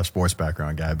a sports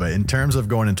background guy. But in terms of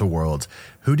going into Worlds,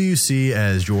 who do you see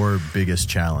as your biggest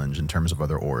challenge in terms of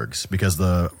other orgs? Because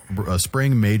the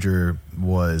spring major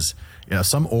was,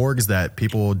 some orgs that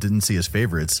people didn't see as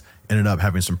favorites ended up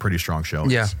having some pretty strong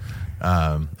showings. Yeah.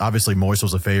 Obviously, Moist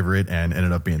was a favorite and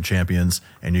ended up being champions,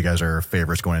 and you guys are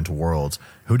favorites going into Worlds.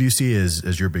 Who do you see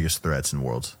as your biggest threats in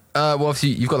Worlds? Well, obviously,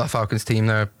 you've got that Falcons team.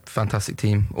 They're a fantastic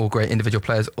team, all great individual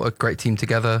players, all a great team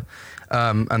together,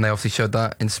 and they obviously showed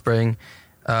that in spring.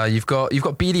 You've got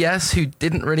BDS, who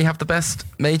didn't really have the best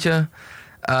major,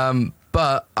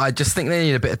 but I just think they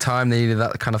need a bit of time. They needed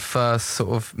that kind of first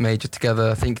sort of major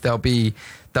together. I think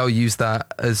they'll use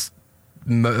that as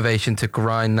motivation to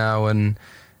grind now and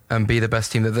be the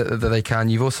best team that they can.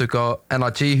 You've also got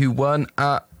NRG, who weren't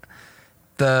at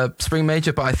the spring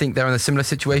major, but I think they're in a similar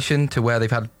situation to where they've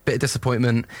had a bit of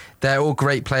disappointment. They're all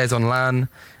great players on LAN.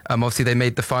 Obviously, they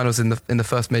made the finals in the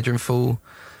first major in full.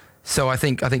 So I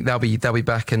think they'll be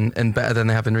back and better than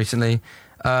they have been recently.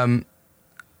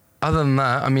 Other than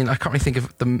that, I mean, I can't really think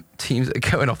of the teams that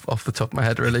are going off the top of my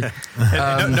head, really.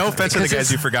 No offense to the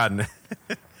guys you've forgotten.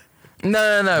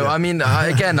 No. I mean,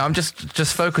 again, I'm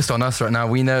just focused on us right now.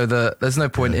 We know that there's no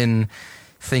point in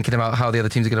thinking about how the other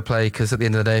teams are going to play, because at the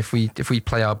end of the day, if we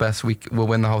play our best, we'll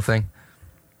win the whole thing.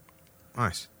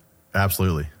 Nice.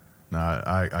 Absolutely. No,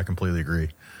 I completely agree.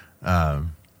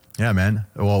 Yeah, man.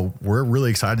 Well, we're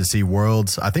really excited to see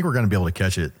Worlds. I think we're going to be able to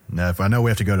catch it. Now, I know we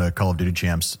have to go to Call of Duty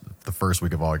Champs the first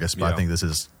week of August, but I think this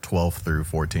is 12th through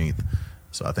 14th.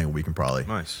 So I think we can probably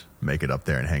make it up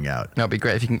there and hang out. That'd be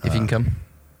great if you can come.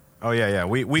 Oh yeah.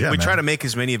 We try to make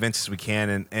as many events as we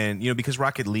can, and because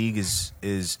Rocket League is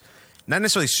not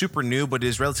necessarily super new, but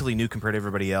is relatively new compared to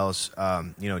everybody else.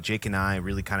 Jake and I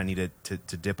really kind of need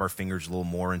to dip our fingers a little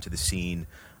more into the scene.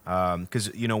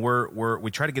 Because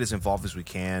we try to get as involved as we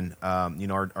can.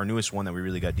 Our newest one that we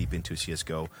really got deep into is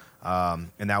CS:GO,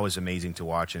 and that was amazing to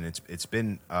watch. And it's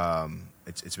been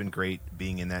great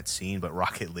being in that scene. But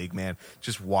Rocket League, man,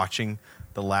 just watching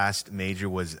the last major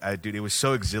was, dude, it was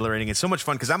so exhilarating and so much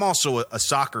fun. Because I'm also a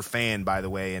soccer fan, by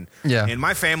the way, and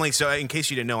my family. So in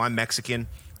case you didn't know, I'm Mexican.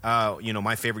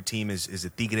 My favorite team is the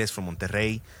Tigres from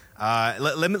Monterrey.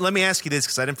 Let me ask you this,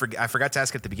 because I forgot to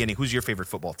ask at the beginning. Who's your favorite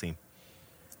football team?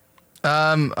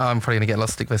 I'm probably going to get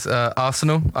lost with this.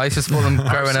 Arsenal. I used to support them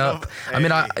growing up. Hey. I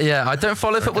mean, I don't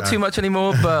follow football too much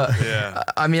anymore, but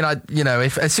I mean,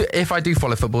 if I do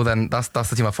follow football, then that's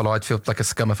the team I follow. I'd feel like a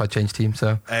scum if I changed team.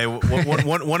 So hey,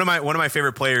 one of my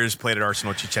favorite players played at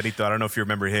Arsenal, Chicharito. I don't know if you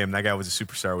remember him. That guy was a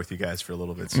superstar with you guys for a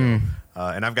little bit. So,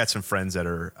 and I've got some friends that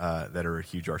are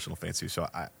huge Arsenal fans too. So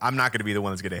I'm not going to be the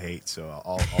one that's going to hate. So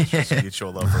I'll show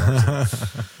love for Arsenal.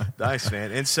 Nice,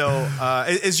 man. And so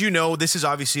as you know, this is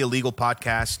obviously a legal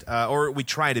podcast, or we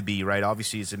try to be, right?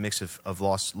 Obviously, it's a mix of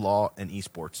law and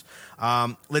esports.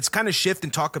 Let's kind of shift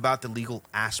and talk about the legal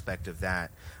aspect of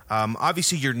that.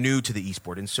 Obviously, you're new to the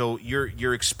esport, and so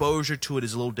your exposure to it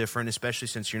is a little different, especially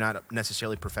since you're not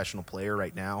necessarily a professional player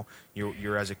right now.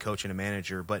 You're as a coach and a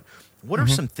manager. But what are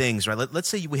some things, right? Let's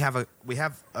say we have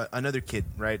another kid,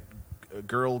 right? A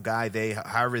girl, guy,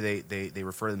 however they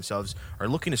refer to themselves, are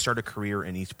looking to start a career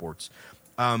in esports.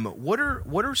 What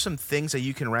are some things that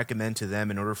you can recommend to them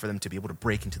in order for them to be able to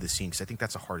break into the scene? Because I think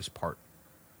that's the hardest part.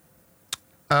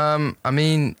 I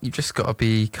mean, you've just got to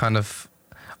be kind of.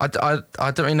 I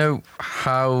don't really know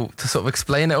how to sort of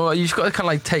explain it. Or you just got to kind of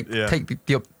like take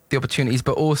the opportunities,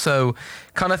 but also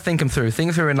kind of think them through.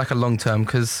 Think through in like a long term,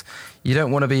 because you don't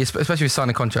want to be, especially with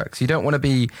signing contracts, you don't want to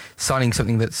be signing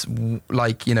something that's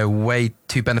like, way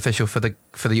too beneficial for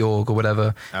the org or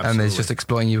whatever. Absolutely. And it's just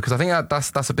exploiting you, because I think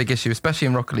that's a big issue, especially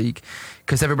in Rocket League,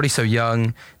 because everybody's so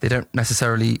young. They don't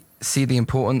necessarily see the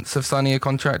importance of signing a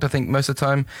contract. I think most of the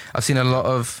time I've seen a lot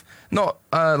of, not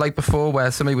like before,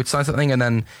 where somebody would sign something and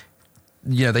then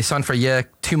they sign for a year,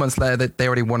 2 months later that they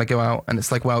already want to go out, and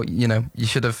it's like, well, you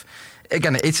should have.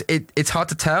 Again, it's hard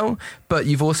to tell, but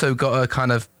you've also got to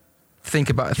kind of think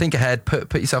ahead,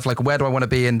 put yourself like, where do I want to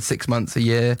be in 6 months, a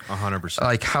year, 100%.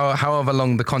 Like however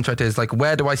long the contract is, like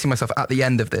where do I see myself at the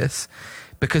end of this?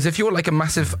 Because if you're like a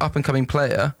massive up and coming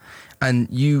player and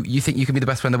you think you can be the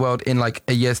best player in the world in like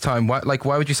a year's time, why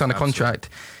would you sign a contract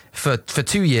for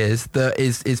 2 years that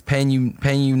is paying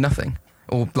you nothing?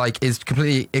 Or like is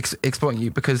completely exploiting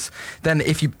you? Because then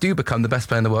if you do become the best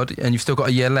player in the world and you've still got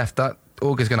a year left, that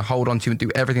org is going to hold on to you and do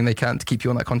everything they can to keep you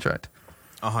on that contract.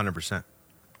 100%.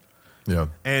 Yeah.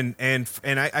 And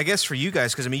I guess for you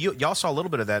guys, because I mean, y'all saw a little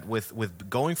bit of that with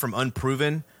going from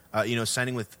unproven,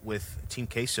 signing with Team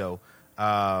Queso.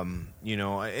 And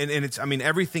it's, I mean,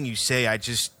 everything you say,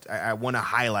 I want to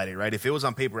highlight it, right? If it was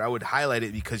on paper, I would highlight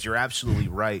it because you're absolutely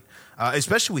right.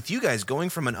 Especially with you guys going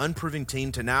from an unproven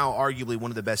team to now arguably one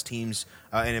of the best teams.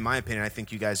 And in my opinion, I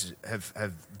think you guys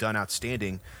have done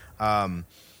outstanding.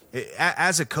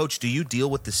 As a coach, do you deal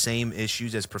with the same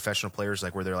issues as professional players,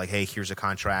 like where they're like, hey, here's a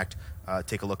contract,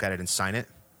 take a look at it and sign it?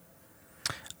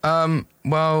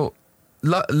 Well,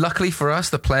 luckily for us,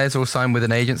 the players all signed with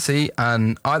an agency,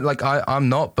 and I'm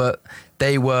not, but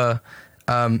they were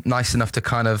nice enough to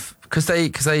kind of, because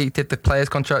they did the players'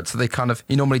 contract, so they kind of,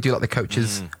 you normally do like the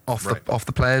coaches off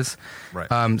the players,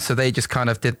 right? So they just kind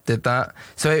of did that.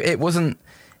 So it wasn't.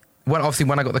 When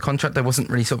I got the contract, there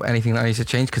wasn't really sort of anything that I needed to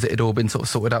change because it had all been sort of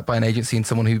sorted out by an agency and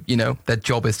someone who, their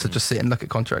job is to just sit and look at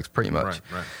contracts pretty much.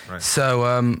 Right. So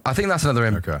I think that's another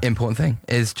important thing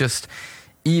is just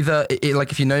either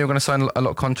like if you know you're going to sign a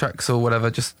lot of contracts or whatever,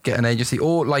 just get an agency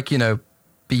or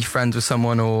be friends with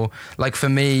someone, or like for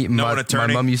me, my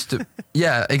mum used to,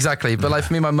 yeah, exactly. But like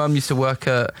for me, my mum used to work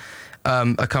at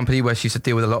a company where she used to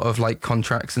deal with a lot of like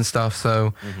contracts and stuff,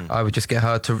 so I would just get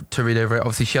her to read over it.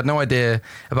 Obviously she had no idea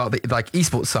about the like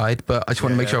esports side, but I just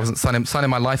wanted to make sure I wasn't signing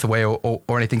my life away or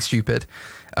anything stupid,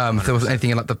 if there wasn't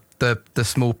anything in like the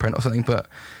small print or something. But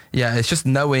yeah, it's just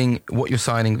knowing what you're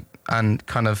signing and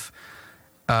kind of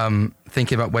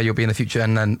thinking about where you'll be in the future,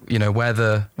 and then where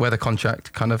the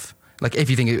contract kind of, like if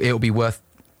you think it'll be worth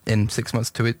in 6 months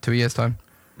to a year's time.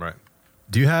 Right.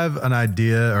 Do you have an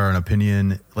idea or an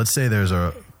opinion? Let's say there's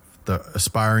the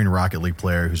aspiring Rocket League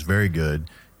player who's very good,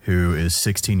 who is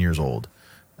 16 years old,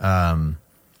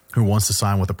 who wants to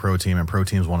sign with a pro team, and pro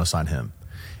teams want to sign him.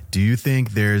 Do you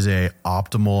think there's a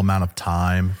optimal amount of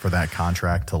time for that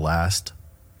contract to last,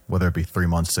 whether it be 3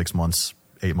 months, 6 months,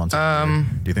 8 months? Do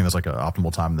you think there's like an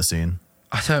optimal time in the scene?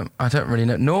 I don't really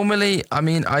know. Normally, I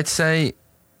mean, I'd say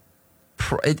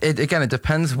it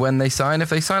depends when they sign. If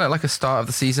they sign at like a start of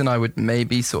the season, I would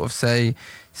maybe sort of say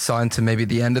sign to maybe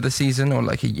the end of the season or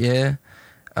like a year.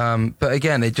 But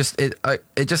again, it just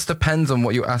depends on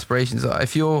what your aspirations are.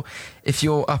 If you're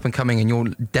up and coming and you're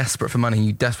desperate for money and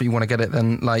you desperately want to get it,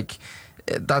 then like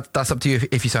that's up to you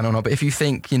if you sign or not. But if you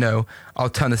think, I'll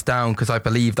turn this down because I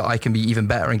believe that I can be even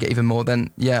better and get even more,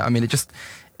 then yeah, I mean, it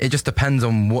just depends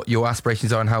on what your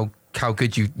aspirations are and how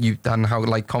good you and how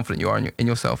like confident you are in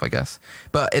yourself, I guess.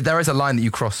 But there is a line that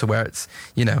you cross to where it's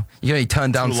you can only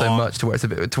turn down so much to where it's a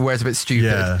bit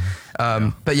stupid.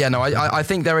 Yeah. But yeah, no, I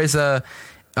think there is the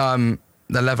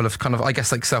level of kind of, I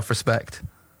guess, like self-respect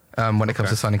when it comes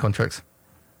to signing contracts.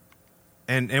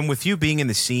 And with you being in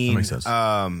the scene, that makes sense.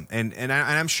 And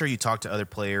I'm sure you talk to other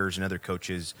players and other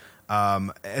coaches.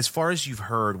 As far as you've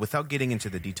heard, without getting into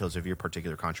the details of your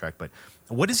particular contract, but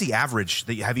what is the average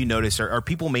that have you noticed? Are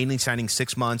people mainly signing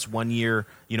 6 months, 1 year?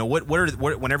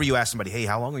 Whenever you ask somebody, hey,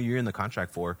 how long are you in the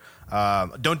contract for?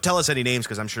 Don't tell us any names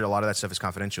because I'm sure a lot of that stuff is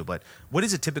confidential. But what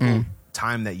is a typical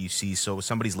time that you see? So if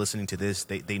somebody's listening to this,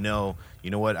 they know,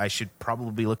 what, I should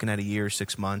probably be looking at a year,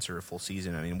 6 months, or a full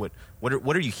season. I mean, what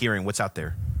are you hearing? What's out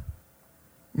there?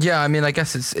 Yeah, I mean, I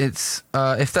guess it's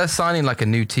if they're signing like a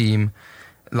new team,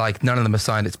 like none of them are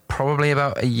signed, it's probably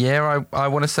about a year, I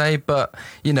want to say. But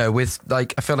with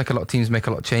like, I feel like a lot of teams make a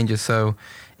lot of changes. So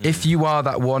if you are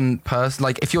that one person,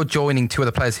 like if you're joining two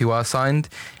other players who are signed,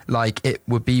 like it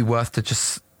would be worth to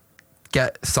just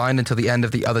get signed until the end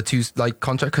of the other two's like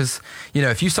contract. Because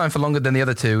if you sign for longer than the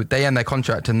other two, they end their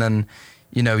contract, and then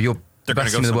you're the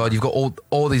best team in the world. You've got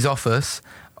all these offers.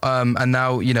 And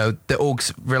now the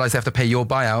orgs realize they have to pay your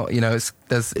buyout.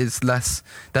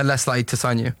 They're less likely to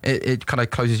sign you. It kind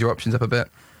of closes your options up a bit.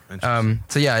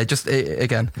 So yeah,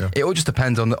 it all just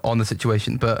depends on the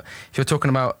situation. But if you're talking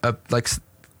about like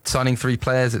signing 3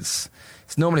 players, it's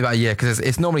normally about a year because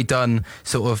it's normally done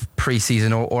sort of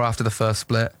pre-season or after the first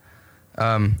split.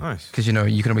 Nice, because you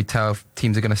can already tell if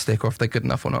teams are going to stick or if they're good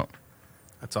enough or not.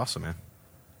 That's awesome, man.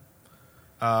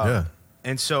 Yeah.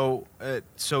 And so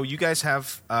you guys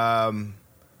have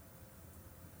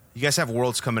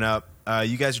Worlds coming up.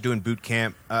 You guys are doing boot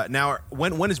camp now.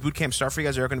 When does boot camp start for you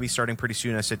guys? Are going to be starting pretty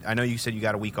soon. I know you said you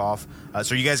got a week off.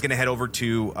 So are you guys going to head over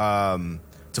to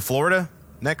Florida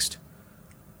next?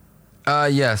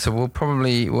 Yeah. So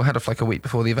we'll head off like a week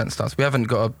before the event starts. We haven't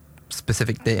got a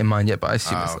specific date in mind yet, but I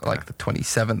assume it's like the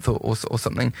 27th or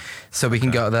something. So we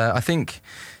can go out there. I think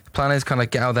plan is kind of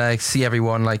get out there, see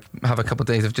everyone, like have a couple of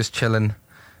days of just chilling.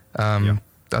 I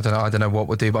don't know what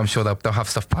we'll do, but I'm sure they'll have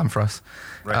stuff planned for us.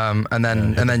 Right. And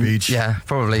then beach. yeah,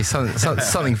 probably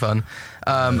something fun.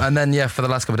 And then for the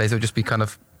last couple of days it'll just be kind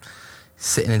of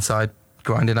sitting inside,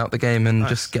 grinding out the game, and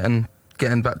just getting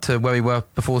back to where we were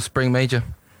before spring major.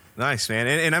 Nice, man.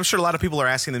 And I'm sure a lot of people are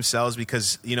asking themselves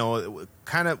because,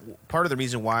 kind of part of the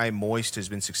reason why Moist has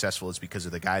been successful is because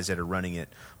of the guys that are running it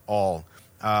all.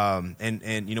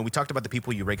 And we talked about the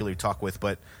people you regularly talk with,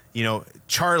 but,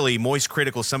 Charlie, Moist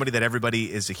Critical, somebody that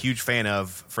everybody is a huge fan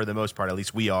of for the most part, at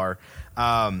least we are.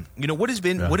 What has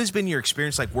been your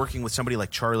experience like working with somebody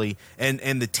like Charlie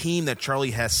and the team that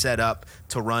Charlie has set up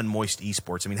to run Moist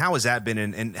Esports? I mean, how has that been,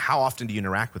 and how often do you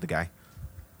interact with the guy?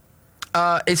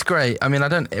 It's great. I mean,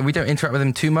 we don't interact with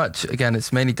him too much. Again,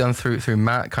 it's mainly done through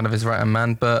Matt, kind of his right-hand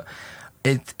man, but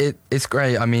it's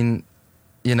great. I mean,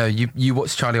 you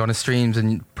watch Charlie on his streams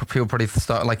and people probably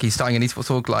start like he's starting an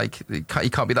esports org, like he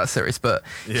can't be that serious, but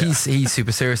he's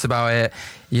super serious about it.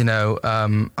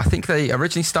 I think they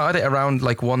originally started it around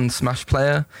like one Smash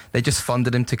player. They just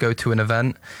funded him to go to an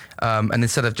event, and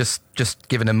instead of just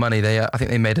giving him money, I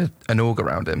think they made an org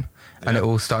around him, and it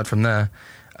all started from there.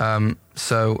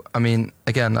 So I mean,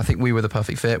 again, I think we were the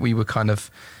perfect fit. We were kind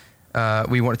of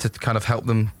we wanted to kind of help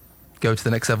them go to the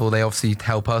next level. They obviously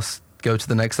help us go to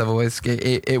the next level.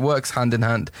 It works hand in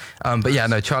hand. But yeah,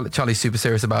 no, Charlie's super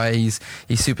serious about it. He's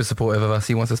super supportive of us.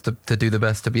 He wants us to do the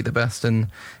best, to be the best, and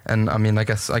I mean, I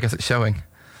guess it's showing.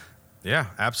 Yeah,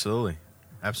 absolutely.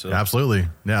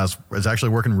 Yeah, it's actually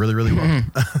working really, really well.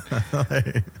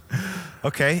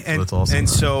 Okay, and that's awesome. And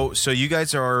so you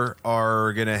guys are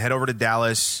gonna head over to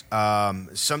Dallas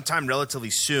sometime relatively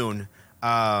soon.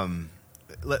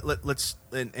 Let's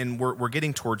and we're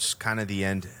getting towards kind of the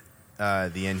end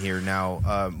here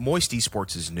now. Moist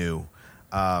Esports is new.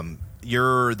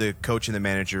 You're the coach and the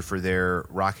manager for their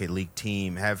Rocket League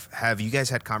team. Have you guys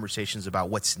had conversations about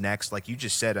what's next? Like you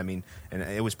just said, I mean, and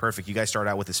it was perfect. You guys started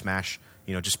out with a Smash,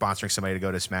 just sponsoring somebody to go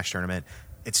to a Smash tournament.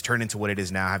 It's turned into what it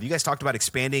is now. Have you guys talked about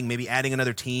expanding, maybe adding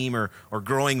another team or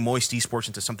growing Moist Esports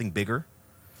into something bigger?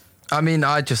 I mean,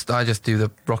 I just do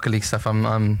the Rocket League stuff. I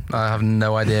have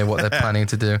no idea what they're planning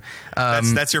to do.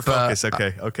 That's your focus.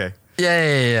 Okay.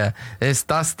 Yeah. That's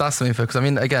the main focus. I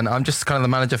mean, again, I'm just kind of the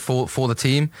manager for the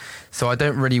team, so I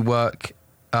don't really work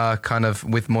kind of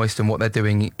with Moist and what they're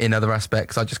doing in other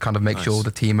aspects. I just kind of make sure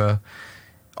the team are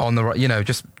on the right,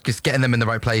 just getting them in the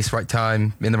right place, right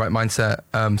time, in the right mindset,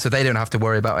 so they don't have to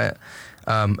worry about it.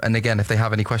 And again, if they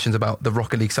have any questions about the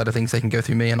Rocket League side of things, they can go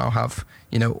through me, and I'll have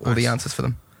all the answers for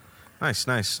them.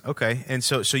 Nice. Okay, and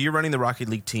so you're running the Rocket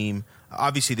League team.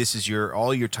 Obviously, this is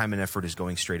all your time and effort is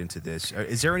going straight into this.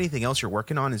 Is there anything else you're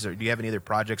working on? Do you have any other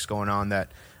projects going on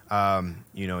that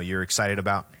you're excited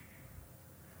about?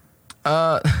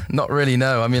 Not really.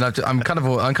 No. I mean, I'm kind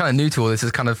of new to all this.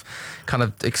 It's kind of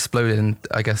exploded,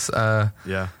 I guess.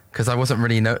 Yeah. Because I wasn't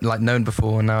really known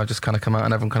before, and now I just kind of come out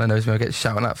and everyone kind of knows me. I get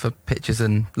shouted at for pictures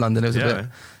in London. It was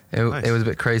it was a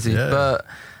bit crazy, but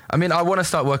I mean, I want to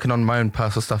start working on my own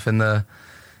personal stuff in the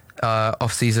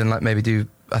off season. Like maybe do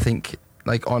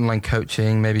like online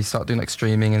coaching. Maybe start doing like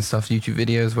streaming and stuff, YouTube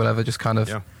videos, whatever. Just kind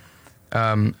of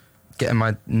getting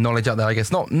my knowledge out there. I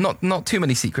guess not too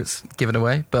many secrets given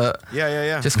away, but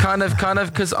just kind of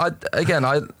because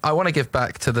I want to give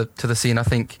back to the scene. I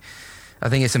think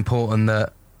it's important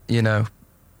that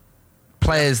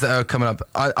players that are coming up,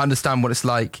 I understand what it's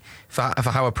like for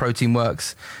how a pro team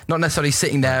works. Not necessarily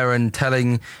sitting there and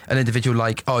telling an individual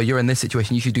like, oh, you're in this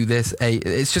situation, you should do this.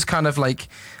 It's just kind of like,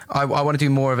 I want to do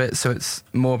more of it. So it's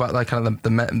more about like kind of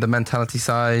the mentality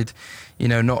side.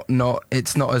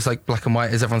 It's not as like black and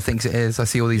white as everyone thinks it is. I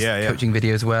see all these coaching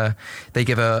videos where they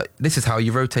give this is how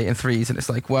you rotate in threes. And it's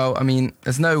like, well, I mean,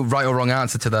 there's no right or wrong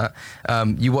answer to that.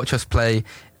 You watch us play,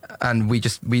 and we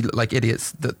look like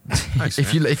idiots. That nice,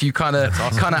 if you kind of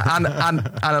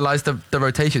analyze the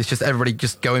rotation, it's just everybody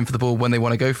just going for the ball when they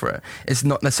want to go for it. It's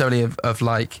not necessarily of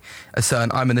like a certain,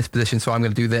 I'm in this position, so I'm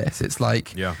going to do this. It's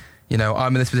like,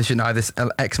 I'm in this position, I have this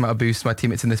X amount of boost, my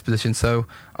teammate's in this position, so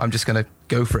I'm just going to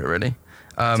go for it, really.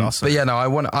 Awesome. But I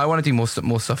want to do more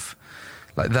stuff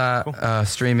like that. Cool.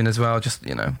 Streaming as well. Just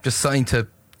something to,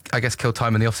 I guess, kill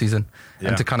time in the off season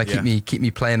and to kind of keep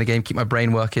me playing the game, keep my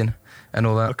brain working. And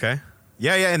all that. Okay.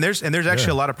 Yeah, and there's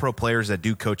actually a lot of pro players that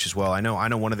do coach as well. I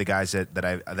know one of the guys that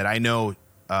I know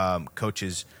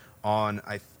coaches on.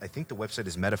 I think the website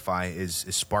is Medify is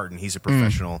Spartan. He's a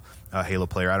professional Halo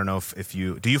player. I don't know if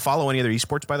you follow any other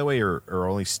esports, by the way, or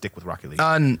only stick with Rocket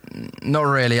League? Not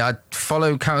really. I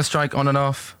follow Counter-Strike on and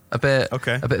off a bit.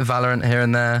 Okay. A bit of Valorant here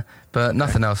and there, but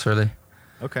nothing else really.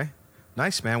 Okay.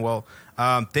 Nice, man. Well,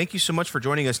 thank you so much for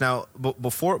joining us. Now,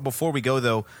 before we go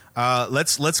though,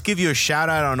 let's give you a shout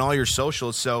out on all your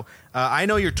socials. So I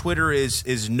know your Twitter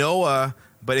is Noah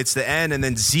but it's the N and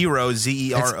then zero,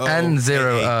 Z-E-R-O. It's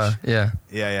N0, yeah.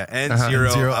 Yeah,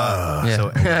 N0. Yeah. So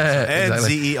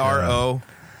N-Z-E-R-O.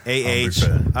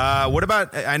 Exactly. What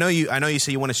about? I know you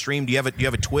say you want to stream. Do you have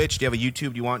a Twitch? Do you have a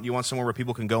YouTube? Do you want somewhere where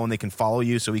people can go and they can follow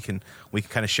you so we can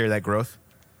kind of share that growth?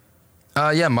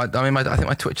 Yeah, I think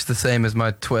my Twitch is the same as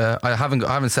my Twitter. I haven't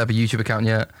set up a YouTube account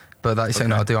yet, but that's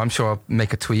something I'll do. I'm sure I'll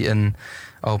make a tweet and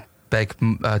I'll beg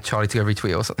Charlie to go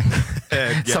retweet or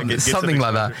something, something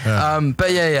like that. Yeah. But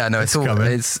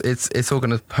it's all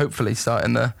going to hopefully start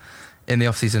in the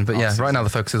off season. But yeah, right now the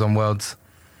focus is on Worlds.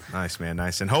 Nice, man,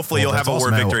 nice, and hopefully you'll have a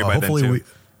World victory by then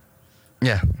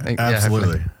too.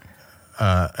 Absolutely.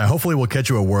 Hopefully we'll catch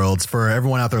you at Worlds. For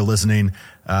everyone out there listening,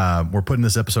 we're putting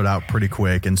this episode out pretty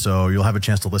quick, and so you'll have a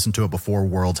chance to listen to it before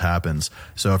Worlds happens.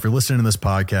 So if you're listening to this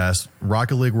podcast,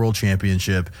 Rocket League World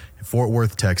Championship in Fort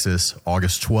Worth, Texas,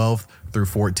 August 12th through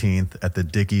 14th at the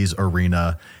Dickies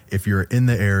Arena. If you're in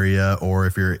the area, or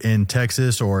if you're in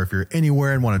Texas, or if you're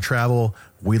anywhere and want to travel,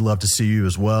 we'd love to see you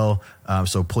as well.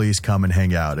 So please come and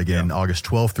hang out. Again, August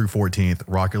 12th through 14th,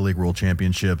 Rocket League World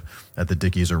Championship at the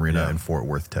Dickies Arena in Fort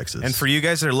Worth, Texas. And for you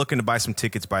guys that are looking to buy some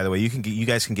tickets, by the way, you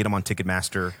guys can get them on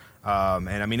Ticketmaster. And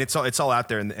I mean, it's all out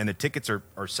there, and the tickets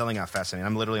are selling out fast. I mean,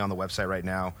 I'm literally on the website right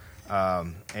now,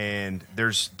 and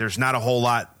there's not a whole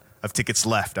lot of tickets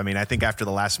left. I mean, I think after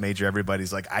the last major,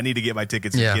 everybody's like, I need to get my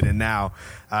tickets and get in now.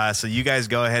 So you guys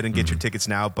go ahead and get your tickets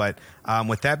now. But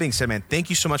with that being said, man, thank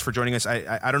you so much for joining us.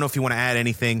 I don't know if you want to add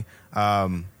anything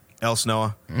else,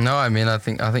 Noah. No, I mean, I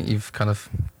think you've kind of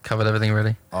covered everything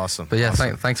really. Awesome. But yeah,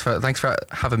 awesome. Thanks for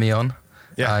having me on.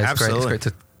 Yeah, absolutely. It's great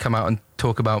to come out and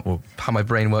talk about how my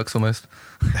brain works almost.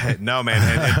 No,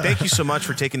 man. And thank you so much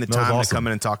for taking the time to come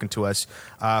in and talking to us.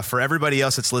 For everybody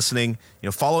else that's listening,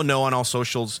 follow Noah on all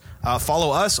socials.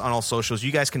 Follow us on all socials.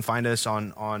 You guys can find us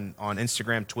on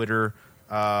Instagram, Twitter,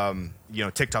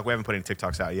 TikTok. We haven't put any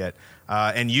TikToks out yet.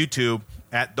 And YouTube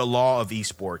at The Law of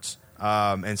Esports.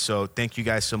 And so thank you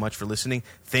guys so much for listening.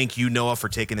 Thank you, Noah, for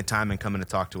taking the time and coming to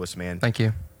talk to us, man. Thank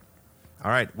you.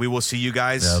 All right. We will see you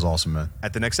guys that was awesome, man.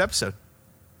 at the next episode.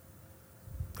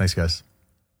 Thanks, guys.